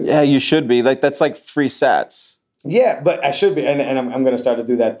Stacker News? Yeah, you should be. Like that's like free sats. Yeah, but I should be, and I'm going to start to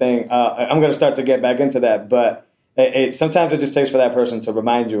do that thing. I'm going to start to get back into that, but sometimes it just takes for that person to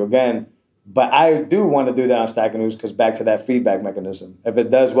remind you again. But I do want to do that on Stacker News because back to that feedback mechanism. If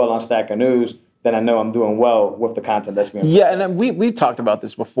it does well on Stacker News, then I know I'm doing well with the content that's being. Yeah, and we talked about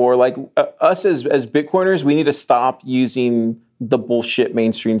this before. Like us as Bitcoiners, we need to stop using the bullshit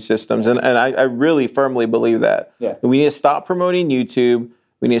mainstream systems, and I really firmly believe that. Yeah. We need to stop promoting YouTube.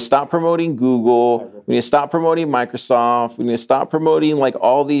 We need to stop promoting Google. We need to stop promoting Microsoft. We need to stop promoting like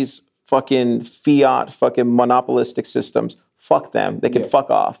all these fucking fiat, fucking monopolistic systems. Fuck them. They can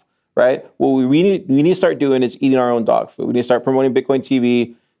fuck off, right? What we need to start doing is eating our own dog food. We need to start promoting Bitcoin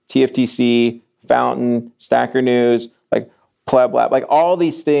TV, TFTC, Fountain, Stacker News, like Pleb Lab, like all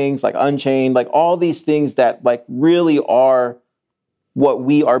these things, like Unchained, like all these things that like really are what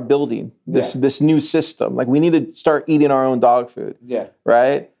we are building, this new system. Like we need to start eating our own dog food. Yeah.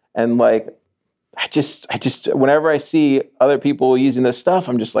 Right? And like I just whenever I see other people using this stuff,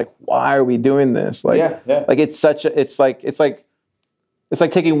 I'm just like, why are we doing this? Like like it's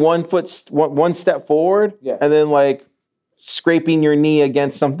like taking one step forward and then like scraping your knee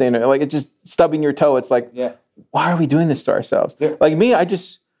against something, or like it's just stubbing your toe. It's like, why are we doing this to ourselves? Like me, I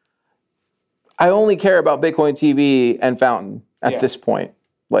only care about Bitcoin TV and Fountain at this point.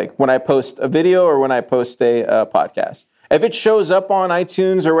 Like when I post a video or when I post a podcast. If it shows up on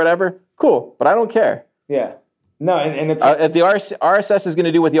iTunes or whatever, cool, but I don't care. Yeah. No, and it's if the RSS is going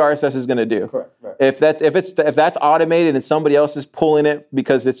to do what the RSS is going to do. Correct. Right. If that's automated and somebody else is pulling it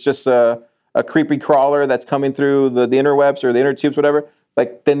because it's just a creepy crawler that's coming through the interwebs or the inner tubes, whatever,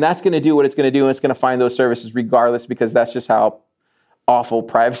 like then that's going to do what it's going to do, and it's going to find those services regardless, because that's just how awful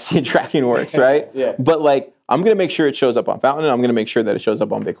privacy and tracking works, right? But like, I'm going to make sure it shows up on Fountain, and I'm going to make sure that it shows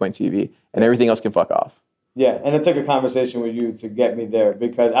up on Bitcoin TV, and everything else can fuck off. Yeah, and it took a conversation with you to get me there,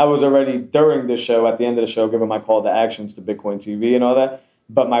 because I was already, during the show, at the end of the show, giving my call to actions to Bitcoin TV and all that,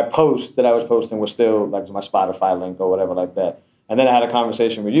 but my post that I was posting was still like my Spotify link or whatever like that. And then I had a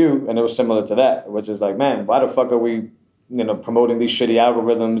conversation with you, and it was similar to that, which is like, man, why the fuck are we, promoting these shitty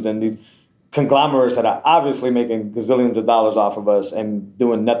algorithms and these conglomerates that are obviously making gazillions of dollars off of us and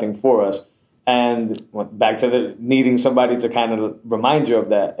doing nothing for us? And back to the needing somebody to kind of remind you of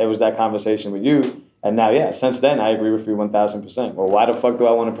that. It was that conversation with you. And now, since then, I agree with you 1,000%. Well, why the fuck do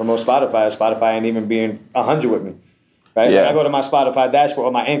I want to promote Spotify? Spotify ain't even being 100 with me, right? Yeah. Like I go to my Spotify dashboard,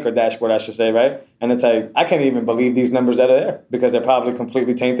 or my Anchor dashboard, I should say, right? And it's like, I can't even believe these numbers that are there, because they're probably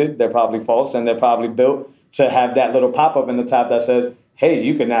completely tainted, they're probably false, and they're probably built to have that little pop-up in the top that says, hey,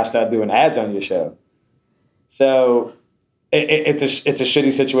 you can now start doing ads on your show. So it's a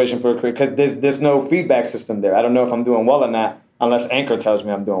shitty situation for a creator, because there's no feedback system there. I don't know if I'm doing well or not unless Anchor tells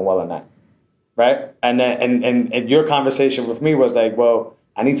me I'm doing well or not. Right? And then and your conversation with me was like, well,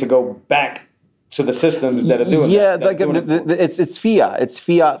 I need to go back to the systems that are doing that. It's fiat. It's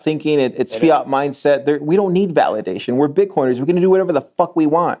fiat thinking. It's fiat mindset. We don't need validation. We're Bitcoiners. We're going to do whatever the fuck we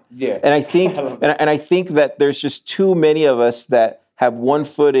want. Yeah. And I think and I think that there's just too many of us that have one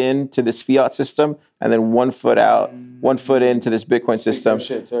foot into this fiat system and then one foot out, 1 foot into this Bitcoin system.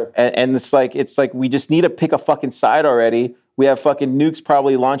 Shit, sir. And it's like we just need to pick a fucking side already. We have fucking nukes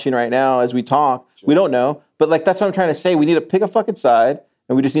probably launching right now as we talk. Sure. We don't know. But like that's what I'm trying to say. We need to pick a fucking side,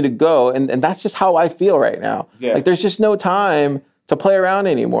 and we just need to go. And that's just how I feel right now. Yeah. Like there's just no time to play around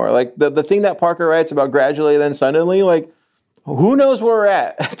anymore. Like the thing that Parker writes about gradually then suddenly, like who knows where we're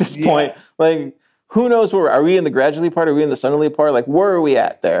at this point? Like who knows where are we in the gradually part? Are we in the suddenly part? Like where are we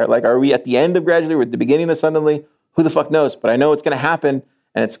at there? Like are we at the end of gradually? We're at the beginning of suddenly? Who the fuck knows? But I know it's going to happen.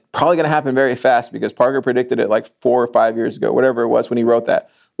 And it's probably going to happen very fast, because Parker predicted it like 4 or 5 years ago, whatever it was when he wrote that.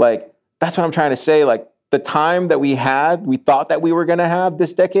 Like, that's what I'm trying to say. Like, the time that we thought that we were going to have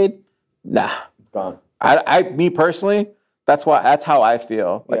this decade, nah. It's gone. Me personally, that's how I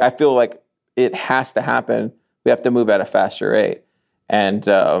feel. Like, I feel like it has to happen. We have to move at a faster rate. And,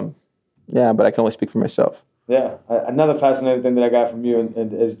 but I can only speak for myself. Yeah. Another fascinating thing that I got from you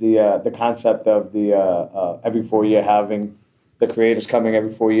is the concept of the every 4 year having the creators coming every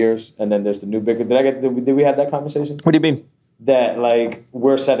 4 years, and then there's the new bigger. Did we have that conversation? What do you mean? That like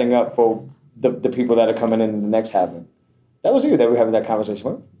we're setting up for the people that are coming in the next halving. That was you that we were having that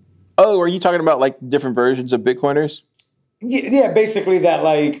conversation with. Oh, are you talking about like different versions of Bitcoiners? Yeah, basically that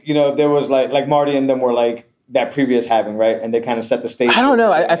there was like Marty and them were like that previous halving, right? And they kind of set the stage. I don't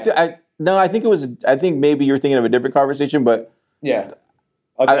know. I think maybe you're thinking of a different conversation, but yeah.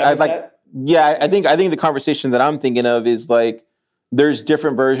 I think the conversation that I'm thinking of is like there's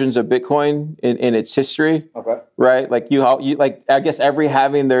different versions of Bitcoin in its history. Okay. Right? Like you like I guess every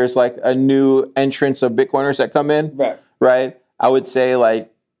halving there's like a new entrance of Bitcoiners that come in. Right. Right? I would say like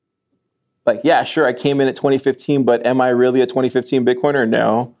yeah, sure, I came in at 2015, but am I really a 2015 Bitcoiner?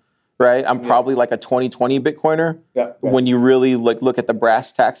 No. right? I'm probably like a 2020 Bitcoiner when you really look at the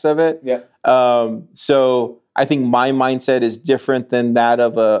brass tacks of it. Yeah. So I think my mindset is different than that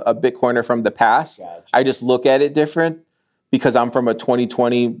of a Bitcoiner from the past. Gotcha. I just look at it different because I'm from a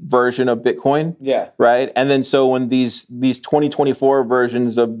 2020 version of Bitcoin. Yeah. Right. And then so when these 2024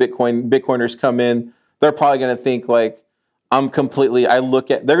 versions of Bitcoiners come in, they're probably going to think like they're going to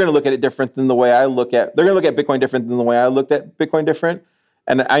look at it different than the way they're going to look at Bitcoin different than the way I looked at Bitcoin different.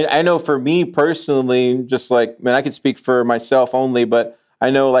 And I know for me personally, just like, man, I can speak for myself only, but I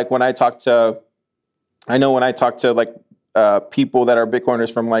know like when I talk to like people that are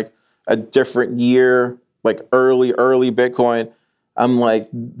Bitcoiners from like a different year, like early Bitcoin, I'm like,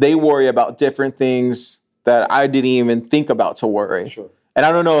 they worry about different things that I didn't even think about to worry. Sure. And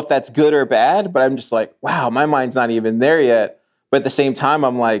I don't know if that's good or bad, but I'm just like, wow, my mind's not even there yet. But at the same time,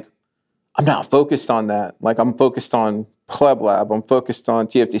 I'm like, I'm not focused on that. Like I'm focused on Pleb Lab. I'm focused on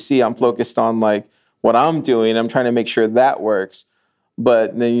TFTC. I'm focused on like what I'm doing. I'm trying to make sure that works.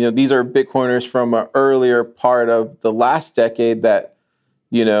 But then, you know, these are Bitcoiners from an earlier part of the last decade that,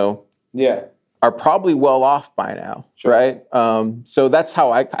 you know, are probably well off by now, right? So that's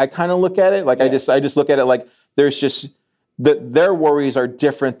how I kind of look at it. Like I just look at it like there's just their worries are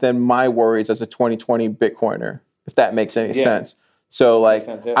different than my worries as a 2020 Bitcoiner, if that makes any sense. So like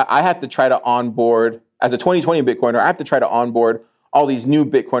I have to try to onboard as a 2020 Bitcoiner. I have to try to onboard all these new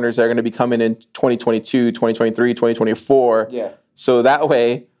Bitcoiners that are going to be coming in 2022, 2023, 2024. Yeah. So that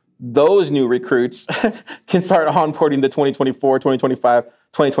way, those new recruits can start onboarding the 2024, 2025,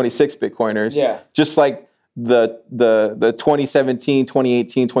 2026 Bitcoiners. Yeah. Just like the 2017,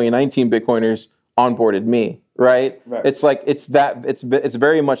 2018, 2019 Bitcoiners onboarded me, right? It's like it's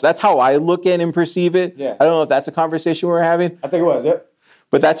very much that's how I look at and perceive it. Yeah. I don't know if that's a conversation we're having. I think it was,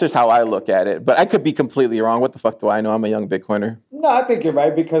 But that's just how I look at it. But I could be completely wrong. What the fuck do I know? I'm a young Bitcoiner. No, I think you're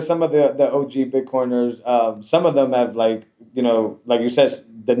right because some of the OG Bitcoiners, some of them have like, you know, like you said,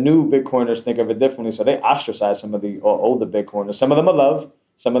 the new Bitcoiners think of it differently. So they ostracize some of the older Bitcoiners. Some of them are loved,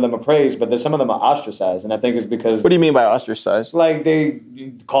 some of them are praised, but some of them are ostracized. And I think it's because... What do you mean by ostracized? Like they're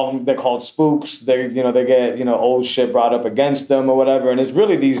called spooks. They get, old shit brought up against them or whatever. And it's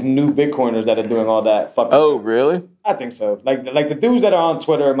really these new Bitcoiners that are doing all that fucking... Oh, really? I think so. Like the dudes that are on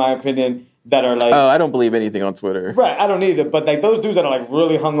Twitter, in my opinion, that are like... Oh, I don't believe anything on Twitter. Right, I don't either. But like those dudes that are like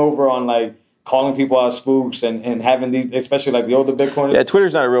really hungover on like calling people out spooks and having these, especially like the older Bitcoiners. Yeah,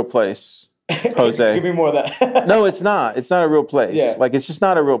 Twitter's not a real place, Jose. Give me more of that. No, it's not. It's not a real place. Yeah. Like, it's just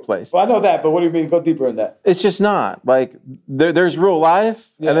not a real place. Well, I know that, but what do you mean? Go deeper in that. It's just not. Like, there's real life,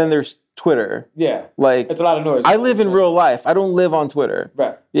 and then there's Twitter. Yeah. Like, it's a lot of noise. I live in real life. I don't live on Twitter.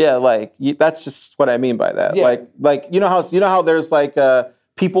 Right. Yeah, like, that's just what I mean by that. Yeah. Like you know how there's, like,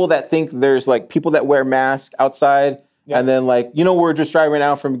 people that think there's, like, people that wear masks outside, and then, like, we're just driving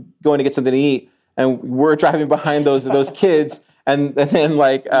now from going to get something to eat, and we're driving behind those kids, and then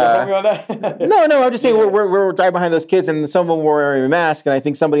like no, I'm just saying we're driving behind those kids, and some of them were wearing a mask, and I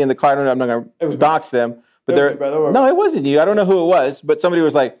think somebody in the car, I'm not gonna dox them, but no, it wasn't you. I don't know who it was, but somebody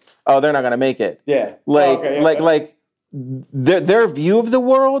was like, oh, they're not gonna make it. Yeah, like their view of the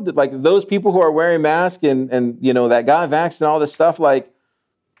world, like those people who are wearing masks and that got vaxxed and all this stuff, like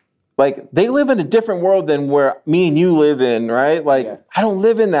they live in a different world than where me and you live in, right? Like I don't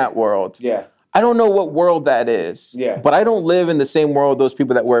live in that world. Yeah. I don't know what world that is. Yeah. But I don't live in the same world those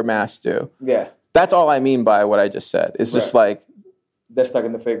people that wear masks do. Yeah. That's all I mean by what I just said. It's just like... They're stuck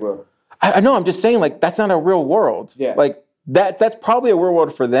in the fake world. I know, I'm just saying, like, that's not a real world. Yeah. Like, that's probably a real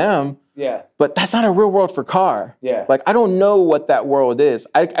world for them. Yeah. But that's not a real world for Carr. Yeah. Like, I don't know what that world is.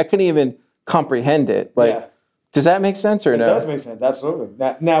 I couldn't even comprehend it. Like, does that make sense or no? It does make sense, absolutely.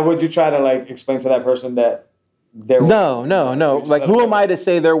 Now, would you try to, like, explain to that person that... No. Like, who am I to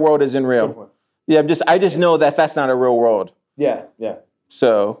say their world isn't real? Yeah, I just know that that's not a real world. Yeah.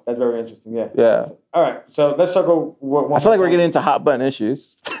 So that's very interesting. Yeah. All right, so let's circle. I feel like we're getting into hot button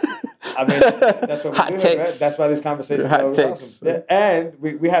issues. I mean, that's what we hot do, takes. right? That's why these conversations are always awesome. Yeah, and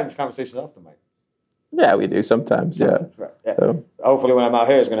we have these conversations off the mic. Yeah, we do sometimes. Yeah. Right. Yeah. So. Hopefully, when I'm out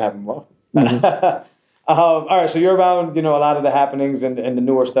here, it's going to happen more often. Mm-hmm. All right, so you're around, a lot of the happenings and the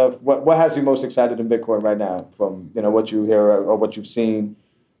newer stuff. What has you most excited in Bitcoin right now? From what you hear or what you've seen.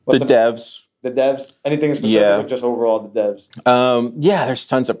 The devs. The devs? Anything specific or just overall the devs? Yeah, there's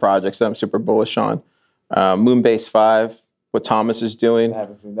tons of projects that I'm super bullish on. Moonbase 5, what Thomas is doing. I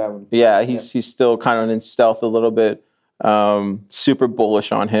haven't seen that one. Yeah, he's still kind of in stealth a little bit. Super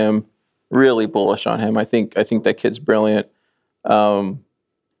bullish on him. Really bullish on him. I think that kid's brilliant.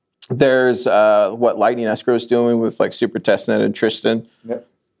 There's what Lightning Escrow is doing with like Super Testnet and Tristan. Yep.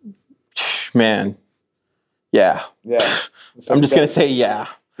 Man. Yeah. Yeah. I'm just going to say yeah.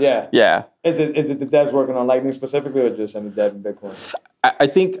 Yeah. Yeah. Is it the devs working on Lightning specifically, or just any dev in Bitcoin? I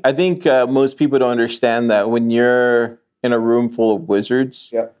think most people don't understand that when you're in a room full of wizards,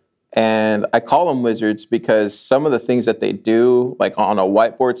 Yep. and I call them wizards because some of the things that they do, like on a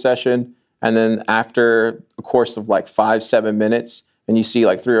whiteboard session, and then after a course of like 5-7 minutes, and you see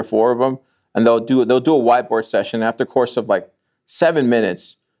like 3 or 4 of them, and they'll do a whiteboard session. After a course of like 7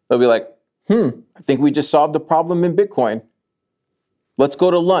 minutes, they'll be like, I think we just solved a problem in Bitcoin. Let's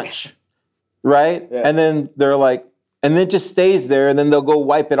go to lunch, right? Yeah. And then they're like, and then it just stays there, and then they'll go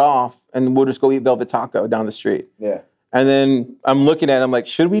wipe it off, and we'll just go eat Velvet Taco down the street. Yeah. And then I'm looking at it, I'm like,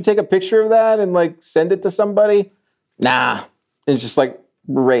 should we take a picture of that and like send it to somebody? Nah. It's just like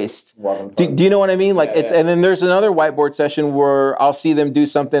erased. Do you know what I mean? Like and then there's another whiteboard session where I'll see them do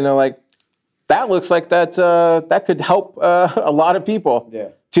something and they're like, that looks like that could help a lot of people. Yeah.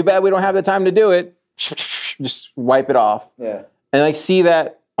 Too bad we don't have the time to do it. Just wipe it off. Yeah. And I see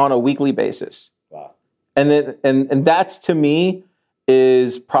that on a weekly basis. Wow. And then and that's, to me,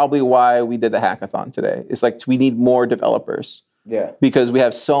 is probably why we did the hackathon today. It's like we need more developers. Yeah. Because we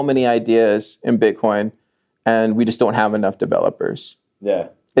have so many ideas in Bitcoin and we just don't have enough developers. Yeah.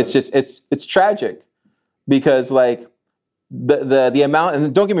 It's just it's tragic because like the amount,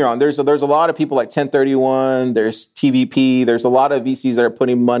 and don't get me wrong, there's a lot of people like 1031, there's TVP, there's a lot of VCs that are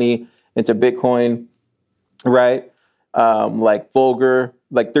putting money into Bitcoin, right? Like Vulgar,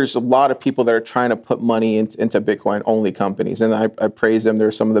 like there's a lot of people that are trying to put money into Bitcoin only companies. And I praise them.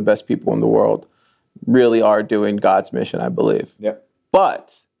 They're some of the best people in the world, really are doing God's mission, I believe. Yep.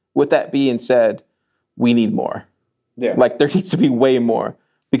 But with that being said, we need more. Yeah. Like there needs to be way more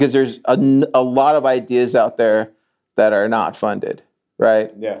because there's a lot of ideas out there that are not funded,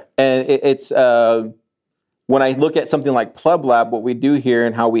 right? Yeah. And it's when I look at something like Pleb Lab, what we do here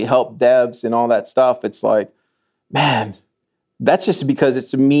and how we help devs and all that stuff, it's like, man, that's just because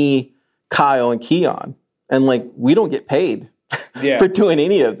it's me, Kyle, and Keon. And like, we don't get paid for doing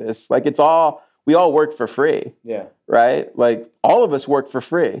any of this. Like we all work for free. Yeah. Right? Like all of us work for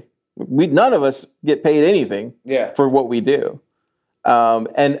free. None of us get paid anything for what we do.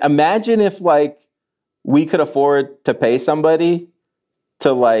 And imagine if like we could afford to pay somebody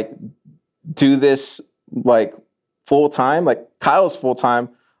to like do this like full time. Like Kyle's full time.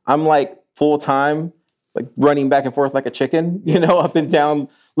 I'm like full time, like running back and forth like a chicken, up and down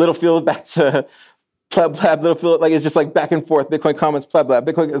Littlefield back to Pleb Lab, Littlefield. Like it's just like back and forth. Bitcoin Commons, Pleb Lab.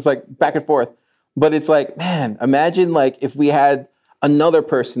 Bitcoin is like back and forth. But it's like, man, imagine like if we had another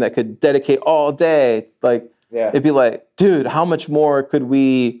person that could dedicate all day, like it'd be like, dude, how much more could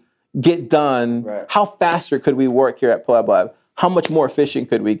we get done? Right. How faster could we work here at Pleb Lab? How much more efficient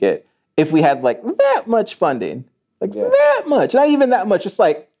could we get if we had like that much funding? Like that much, not even that much, just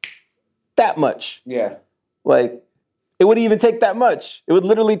like that much. Yeah. Like it wouldn't even take that much. It would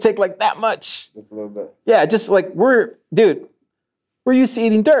literally take like that much. Just a little bit. Yeah, just like we're used to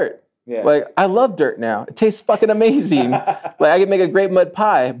eating dirt. Yeah. Like, I love dirt now. It tastes fucking amazing. Like, I could make a great mud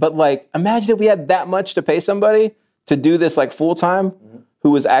pie. But, like, imagine if we had that much to pay somebody to do this, like, full-time, who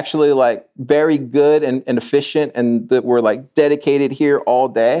was actually, like, very good and efficient and that were, like, dedicated here all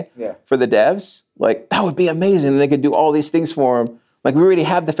day for the devs. Like, that would be amazing. And they could do all these things for them. Like, we already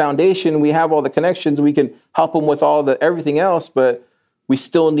have the foundation. We have all the connections. We can help them with everything else. But we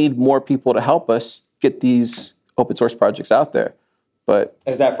still need more people to help us get these open source projects out there. But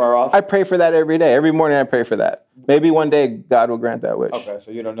is that far off? I pray for that every day. Every morning I pray for that. Maybe one day God will grant that wish. Okay,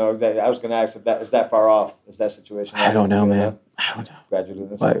 so you don't know exactly. I was going to ask if that is that far off. Is that situation? I don't know, man. I don't know. Gradually.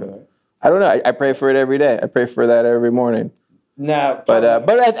 Like, I don't know. I pray for it every day. I pray for that every morning. Now, but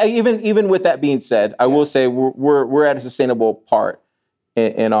even with that being said, I will say we're at a sustainable part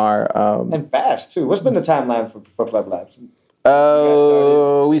in our and fast too. What's been the timeline for Pleb Labs?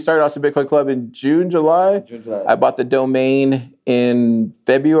 We started Austin Bitcoin Club in June, July. I bought the domain in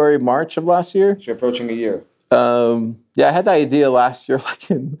February, March of last year. So you're approaching a year. Yeah, I had the idea last year,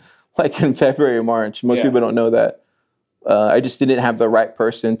 like in February, March. Most people don't know that. I just didn't have the right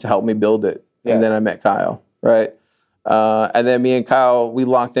person to help me build it. Yeah. And then I met Kyle, right? And then me and Kyle, we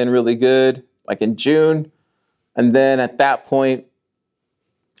locked in really good, like in June. And then at that point,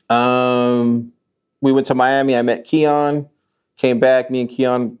 we went to Miami. I met Keon. Came back, me and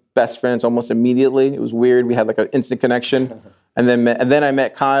Keon, best friends almost immediately. It was weird. We had like an instant connection. And then I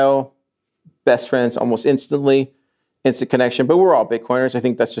met Kyle, best friends almost instantly, instant connection. But we're all Bitcoiners. I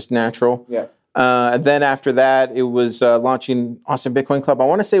think that's just natural. Yeah. And then after that, it was launching Austin Bitcoin Club. I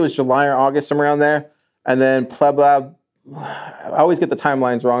want to say it was July or August, somewhere around there. And then Pleb Lab, I always get the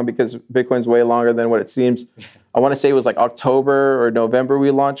timelines wrong because Bitcoin's way longer than what it seems. I want to say it was like October or November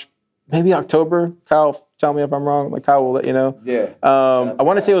we launched. Maybe October. Kyle, tell me if I'm wrong. Like Kyle will let you know. Yeah. I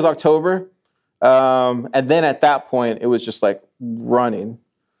want to say it was October. And then at that point, it was just like running.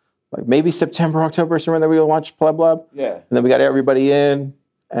 Like maybe September, October, somewhere that we would watch Pleb Lab. Yeah. And then we got everybody in.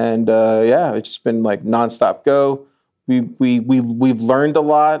 And it's just been like nonstop go. We've learned a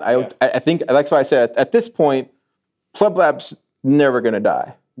lot. I think that's why I said at this point, Pleb Lab's never gonna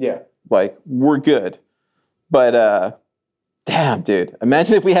die. Yeah. Like we're good. But damn, dude.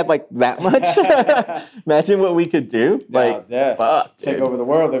 Imagine if we had like that much. Imagine what we could do. Like fuck, dude. Take over the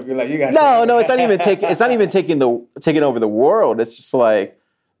world if you're like you guys. No, it's not even taking over the world. It's just like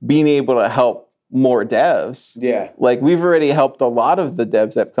being able to help more devs. Yeah. Like we've already helped a lot of the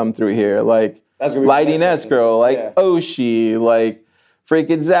devs that have come through here. Like Lighting Escrow, like Oshi, like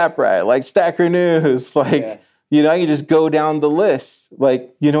freaking Zaprat, like Stacker News, like you know, you just go down the list.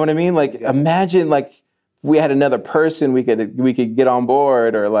 Like, you know what I mean? Like imagine like if we had another person we could get on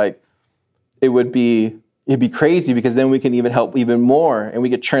board, or like it'd be crazy, because then we can even help even more, and we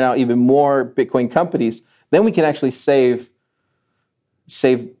could churn out even more Bitcoin companies. Then we can actually save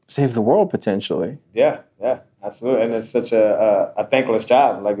the world potentially. Yeah, absolutely. And it's such a thankless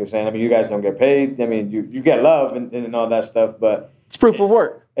job, like you're saying. I mean, you guys don't get paid. I mean, you get love and all that stuff, but it's proof of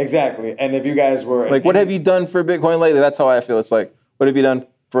work. Exactly. And if you guys were like, what have you done for Bitcoin lately? That's how I feel. It's like, what have you done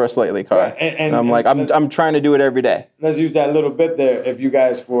for us lately, Kai? Yeah, and I'm like, I'm trying to do it every day. Let's use that little bit there. If you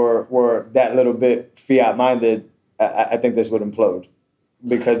guys were that little bit fiat minded, I think this would implode,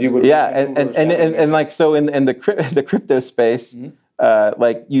 because you would. Yeah, and like so in the crypto space. Mm-hmm.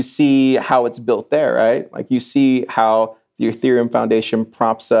 Like you see how it's built there, right? Like you see how the Ethereum Foundation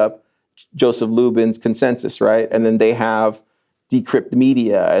props up Joseph Lubin's consensus, right? And then they have Decrypt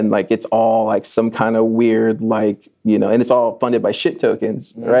Media, and like it's all like some kind of weird, like, you know, and it's all funded by shit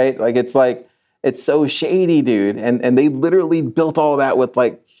tokens, right? Like it's so shady, dude. And they literally built all that with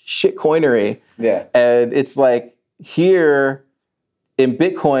like shit coinery. Yeah. And it's like here in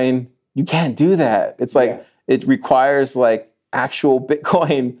Bitcoin, you can't do that. It's like it requires like actual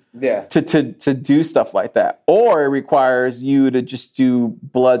Bitcoin to do stuff like that. Or it requires you to just do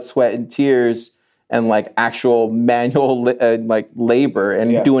blood, sweat, and tears and like actual manual like labor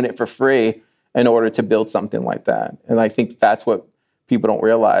and doing it for free in order to build something like that. And I think that's what people don't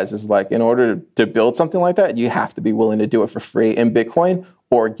realize is like, in order to build something like that, you have to be willing to do it for free in Bitcoin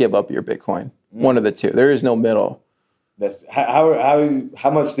or give up your Bitcoin. One of the two. There is no middle. That's,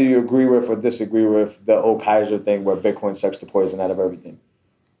 how much do you agree with or disagree with the old Kaiser thing where Bitcoin sucks the poison out of everything?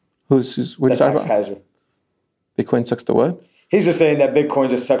 What are you talking about? Kaiser. Bitcoin sucks the what? He's just saying that Bitcoin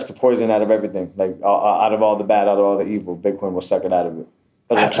just sucks the poison out of everything. Like out of all the bad, out of all the evil, Bitcoin will suck it out of it.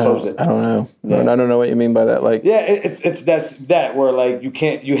 It'll expose it. I don't know. Yeah. I don't know what you mean by that. Like, it's that where like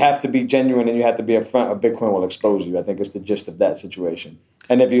you have to be genuine and you have to be upfront, or Bitcoin will expose you. I think it's the gist of that situation.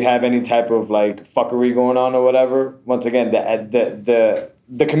 And if you have any type of like fuckery going on or whatever, once again,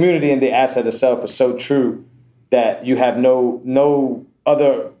 the community and the asset itself is so true that you have no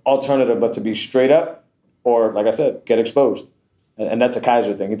other alternative but to be straight up, or like I said, get exposed. And that's a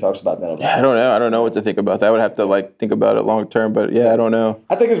Kaiser thing. He talks about that a lot. Yeah, I don't know. I don't know what to think about that. I would have to like think about it long term, but I don't know.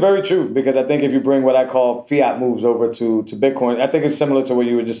 I think it's very true, because I think if you bring what I call fiat moves over to Bitcoin, I think it's similar to what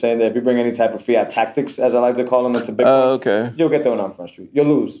you were just saying, that if you bring any type of fiat tactics, as I like to call them, into Bitcoin, you'll get thrown on Front Street. You'll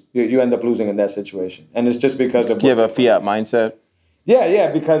lose. You end up losing in that situation. And it's just because of... You have a fiat mindset?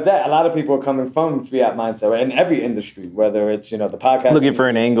 Yeah, because a lot of people are coming from fiat mindset, right? In every industry, whether it's, the podcast. Looking for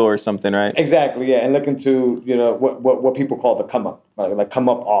an angle or something, right? Exactly, yeah. And looking to, what people call the come up, right? Like come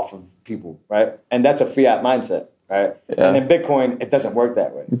up off of people, right? And that's a fiat mindset, right? Yeah. And in Bitcoin, it doesn't work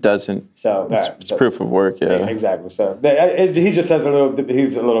that way. It doesn't. So it's proof of work, yeah. Exactly. So he just says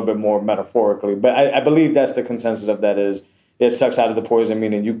he's a little bit more metaphorically, but I believe that's the consensus of that is, it sucks out of the poison,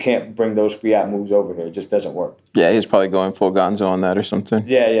 meaning you can't bring those fiat moves over here. It just doesn't work. Yeah, he's probably going full gonzo on that or something.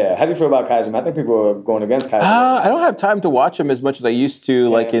 Yeah. How do you feel about Kaiser? I think people are going against Kaiser. I don't have time to watch him as much as I used to,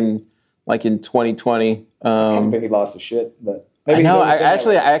 like in 2020. I don't think he lost his shit, but maybe I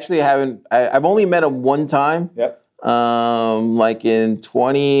actually haven't. I've only met him one time. Yep. Like in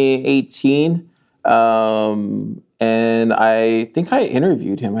 2018. And I think I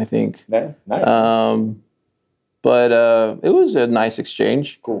interviewed him. I think. Yeah, nice. But it was a nice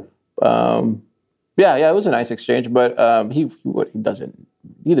exchange. Cool. Yeah, it was a nice exchange. But he doesn't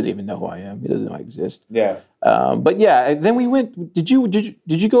even know who I am. He doesn't know I exist. Yeah. But yeah, then we went. Did you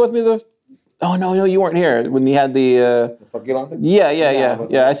go with me? Oh no, you weren't here when he had the fuck you thing.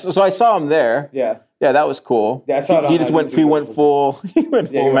 Yeah. So I saw him there. Yeah. Yeah, that was cool. Yeah, I saw it on He just went. YouTube. He went full. He went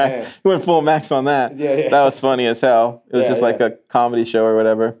full he went max. ham. He went full max on that. Yeah. That was funny as hell. It was Yeah, just like a comedy show or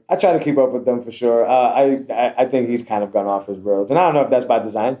whatever. I try to keep up with them for sure. I think he's kind of gone off his rails, and I don't know if that's by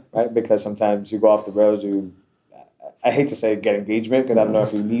design, right? Because sometimes you go off the rails. I hate to say get engagement because I don't know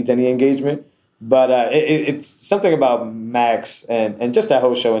if he needs any engagement, but it's something about Max and just that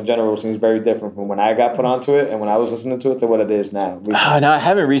whole show in general seems very different from when I got put onto it and when I was listening to it to what it is now. No, I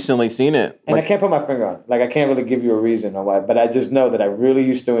haven't recently seen it. And I can't put my finger on it. Like, I can't really give you a reason on why, but I just know that I really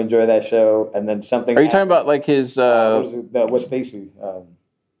used to enjoy that show, and then something... Are you talking about, like, his... with Stacey?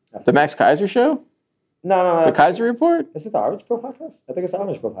 the Max Kaiser show? No. The Kaiser Report? Is it the Orange Pill podcast? I think it's the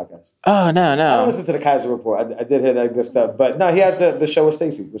Orange Pill podcast. Oh, no. I don't listen to the Kaiser Report. I did hear that good stuff. But, no, he has the show with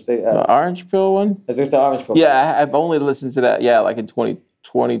Stacey. The Orange Pill one? Is this the Orange Pill? Yeah, I've only listened to that, like in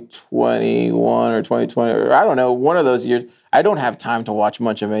 2021 or 2020, or I don't know, one of those years. I don't have time to watch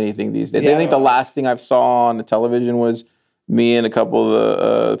much of anything these days. Yeah, I think the last thing I saw on the television was me and a couple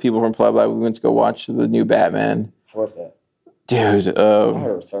of the people from Pleb Lab. We went to go watch the new Batman. What's that? Dude. I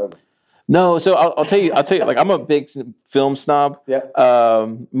heard it was terrible. No, so I'll tell you, like, I'm a big film snob. Yeah.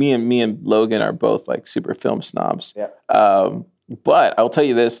 Me and Logan are both like super film snobs. Yeah. But I'll tell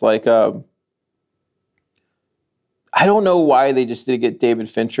you this, like, I don't know why they just didn't get David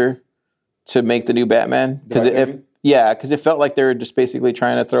Fincher to make the new Batman. Because it felt like they were just basically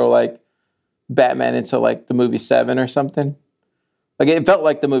trying to throw like Batman into like the movie Seven or something. Like, it felt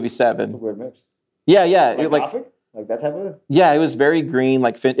like the movie Seven. It's a weird mix. Yeah. Like that type of... Yeah, it was very green.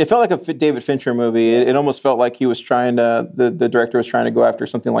 Like, it felt like a David Fincher movie. It almost felt like he was trying to, the director was trying to go after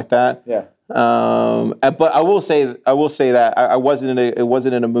something like that. Yeah. But I will say that I wasn't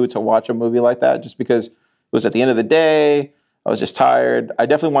in a mood to watch a movie like that, just because it was at the end of the day. I was just tired. I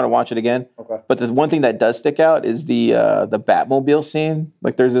definitely want to watch it again. Okay. But the one thing that does stick out is the Batmobile scene.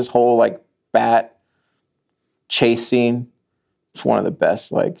 Like, there's this whole like bat chase scene. It's one of the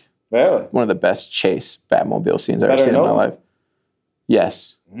best, like, Really? one of the best chase Batmobile scenes I've ever seen in my life.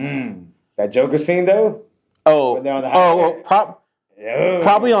 Yes. That Joker scene though? Oh, When they're on the highway?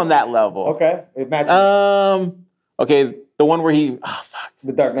 probably on that level. Okay. It matches Okay, the one where he,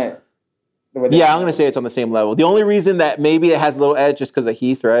 The Dark Knight. Yeah, I'm gonna say it's on the same level. The only reason that maybe it has a little edge just because of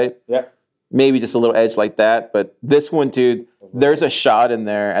Heath, right? Yeah. Maybe just a little edge like that. But this one, dude, there's a shot in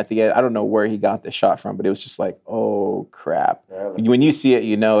there at the end. I don't know where he got the shot from, but it was just like, oh crap. Really? When you see it,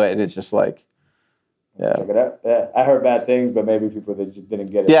 you know it, and it's just like, yeah. Check it out. Yeah. I heard bad things, but maybe people that just didn't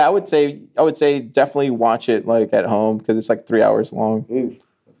get it. Yeah, I would say definitely watch it like at home because it's like 3 hours long. Oof.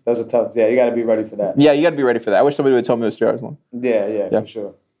 Those are tough. Yeah, you got to be ready for that. Yeah, you got to be ready for that. I wish somebody would tell me it was 3 hours long. Yeah, for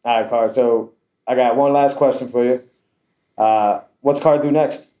sure. All right, Card. So I got one last question for you. What's Card do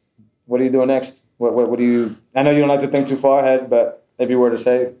next? What are you doing next? What do you? I know you don't like to think too far ahead, but if you were to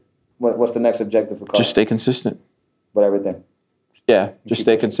say, what's the next objective for Card? Just stay consistent. With everything. Yeah, just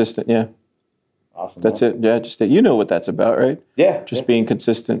stay consistent. Yeah. Awesome. That's it. Yeah, just stay. You know what that's about, right? Yeah. Just being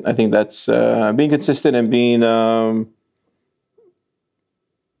consistent. I think that's being consistent and being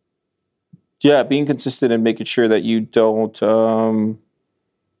being consistent and making sure that you don't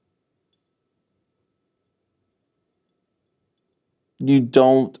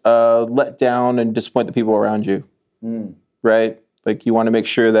let down and disappoint the people around you. Right? Like, you want to make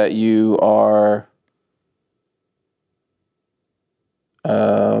sure that you are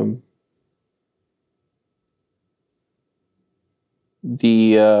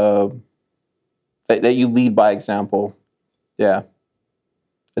that you lead by example. Yeah.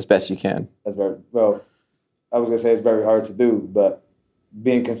 As best you can. That's very well. I was gonna say it's very hard to do, but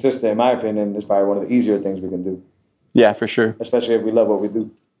being consistent, in my opinion, is probably one of the easier things we can do. Yeah, for sure. Especially if we love what we do.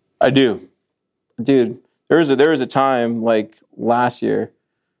 I do, dude. There was a time like last year,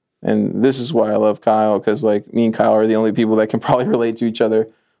 and this is why I love Kyle, because like me and Kyle are the only people that can probably relate to each other.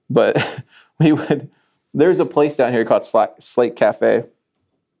 But there's a place down here called Slate Cafe,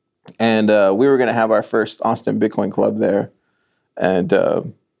 and we were gonna have our first Austin Bitcoin Club there, and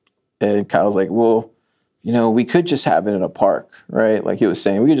Kyle's like, well, you know, we could just have it in a park, right? Like he was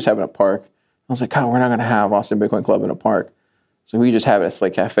saying, we could just have it in a park. I was like, Kyle, we're not gonna have Austin Bitcoin Club in a park. So we just have it at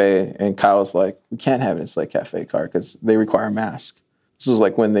Slate Cafe. And Kyle's like, we can't have it at Slate Cafe, car, because they require a mask. This was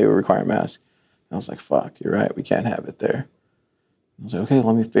like when they were requiring masks. And I was like, fuck, you're right, we can't have it there. I was like, okay,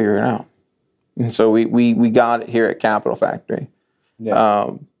 let me figure it out. And so we got it here at Capital Factory.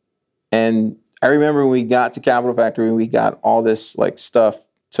 Yeah. And I remember when we got to Capital Factory and we got all this like stuff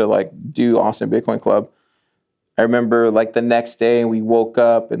to like do Austin Bitcoin Club. I remember like the next day we woke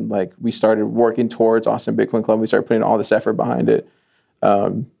up and like we started working towards Austin Bitcoin Club. We started putting all this effort behind it.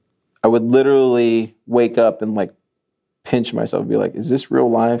 I would literally wake up and like pinch myself and be like, is this real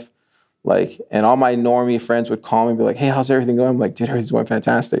life? Like, and all my normie friends would call me and be like, hey, how's everything going? I'm like, dude, everything's going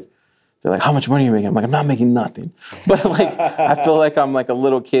fantastic. They're like, how much money are you making? I'm like, I'm not making nothing. But like, I feel like I'm like a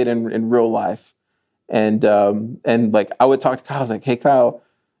little kid in real life. And like, I would talk to Kyle. I was like, hey, Kyle,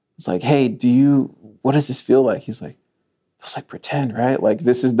 it's like, hey, what does this feel like? He's like, it feels like pretend, right? Like,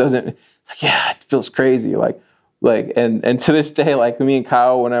 doesn't, like, yeah, it feels crazy. Like, and to this day, like me and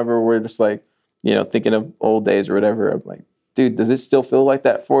Kyle, whenever we're just like, you know, thinking of old days or whatever, I'm like, dude, does it still feel like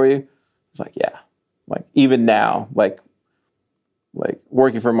that for you? It's like, yeah. Like, even now, like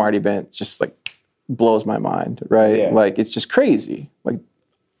working for Marty Bent just like blows my mind, right? Yeah. Like, it's just crazy. Like,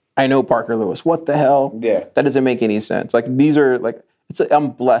 I know Parker Lewis. What the hell? Yeah. That doesn't make any sense. Like, these are like,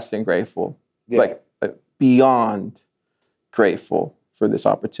 I'm blessed and grateful. Yeah. Like beyond grateful for this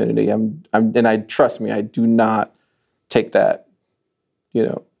opportunity. And trust me, I do not take that, you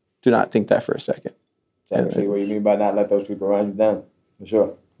know, do not think that for a second. Exactly what you mean by not let those people run you down, for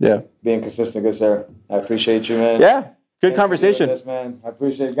sure. Yeah. Being consistent, good sir. I appreciate you, man. Yeah. Good Thanks conversation. for doing this, man. I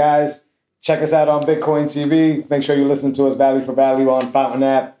appreciate it, guys. Check us out on Bitcoin TV. Make sure you listen to us Value for Value on Fountain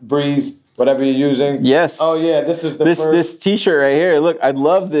app, Breeze, whatever you're using. Yes. Oh yeah, this is the first. This T-shirt right here. Look, I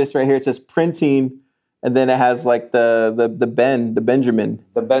love this right here. It says printing, and then it has like the Benjamin.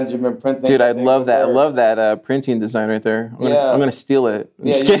 The Benjamin print thing. Dude, I love that. I love that printing design right there. I'm gonna steal it. I'm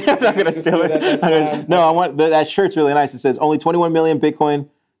just kidding. I'm not gonna steal it. No, I want that shirt's really nice. It says only 21 million Bitcoin.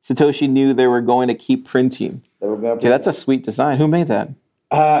 Satoshi knew they were going to keep printing. Dude, that's a sweet design. Who made that?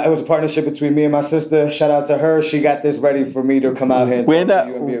 It was a partnership between me and my sister. Shout out to her. She got this ready for me to come out here and talk to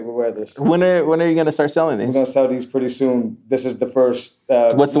you and be able to wear this. When are you gonna start selling these? We're gonna sell these pretty soon. This is the first.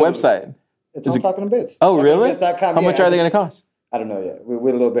 What's the website? It's on Talking to Bits. Oh, really? Talkingbits.com. How much are they gonna cost? I don't know yet. We're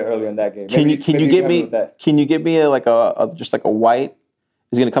a little bit early in that game. Can you get me just like a white?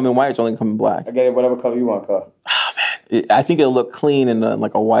 Is it gonna come in white or is it only gonna come in black? I get it, whatever color you want, Carl. Oh man, I think it'll look clean in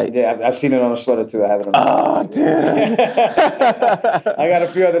like a white. Yeah, I've seen it on a sweater too. I have it on. Oh, dude. I got a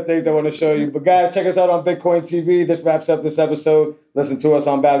few other things I want to show you. But guys, check us out on Bitcoin TV. This wraps up this episode. Listen to us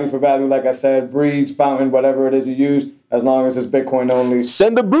on Value for Value, like I said, Breeze, Fountain, whatever it is you use, as long as it's Bitcoin only.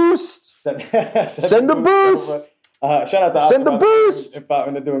 Send the boost. Send the boost. Shout out to Oscar. Send the boost. And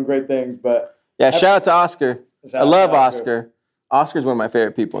Fountain are doing great things. But yeah, shout out to Oscar. I love Oscar. Oscar's one of my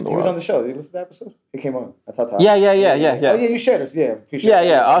favorite people in the world. He was on the show. Did you listen to that episode? He came on. I talked to Oscar. Yeah. Oh yeah, you shared us. Yeah.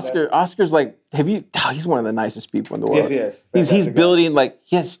 Oscar's like, he's one of the nicest people in the world. Yes, he is. He's building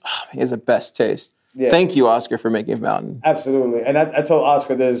he has the best taste. Yeah. Thank you, Oscar, for making Fountain. Absolutely. And I told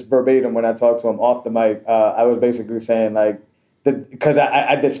Oscar this verbatim when I talked to him off the mic. I was basically saying because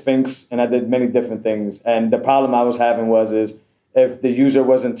I did Sphinx and I did many different things. And the problem I was having is if the user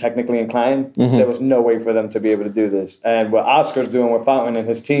wasn't technically inclined, there was no way for them to be able to do this. And what Oscar's doing with Fountain and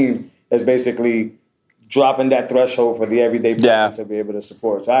his team is basically dropping that threshold for the everyday person to be able to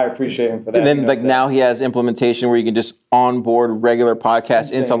support. So I appreciate him for that. And then now he has implementation where you can just onboard regular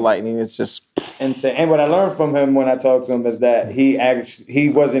podcasts into Lightning. It's just insane. And what I learned from him when I talked to him is that he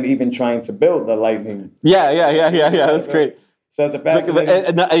wasn't even trying to build the Lightning. Yeah. That's great. So it's a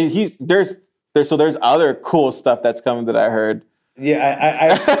fascinating. There's other cool stuff that's coming that I heard. Yeah, I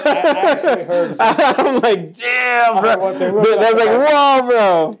actually heard. I'm like, damn, bro. That's like, whoa,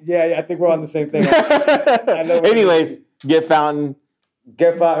 bro. Yeah, I think we're on the same thing. Anyways, get Fountain.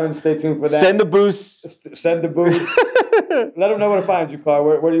 Get Fountain. Stay tuned for that. Send the boost. Let them know where to find you, Carl.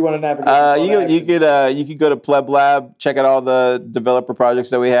 Where do you want to navigate? You could go to Pleb Lab, check out all the developer projects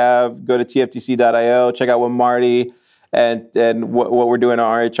that we have. Go to tftc.io, check out what Marty and what we're doing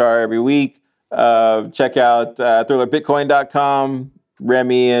on RHR every week. Check out thrillerbitcoin.com.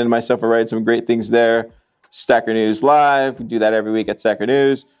 Remy and myself are writing some great things there. Stacker News Live. We do that every week at Stacker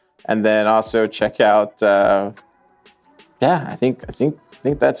News. And then also check out I think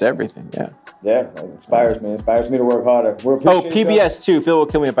that's everything. Yeah. Yeah, it inspires me. It inspires me to work harder. PBS too. Phil will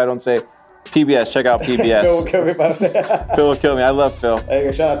kill me if I don't say PBS. Check out PBS. Phil will kill me if I don't say Phil will kill me. I love Phil.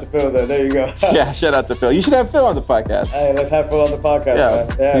 Hey, shout out to Phil there you go. Yeah, shout out to Phil. You should have Phil on the podcast. Hey, let's have Phil on the podcast, man.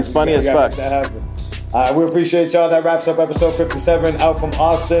 Yeah, he's funny as fuck. We appreciate y'all. That wraps up episode 57 out from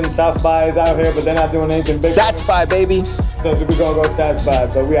Austin. South by is out here, but they're not doing anything big. Sats by, baby. So we're going to go Sats by.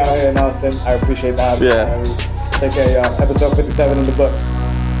 But we out here in Austin. I appreciate that. Yeah. Take care, y'all. Episode 57 in the books.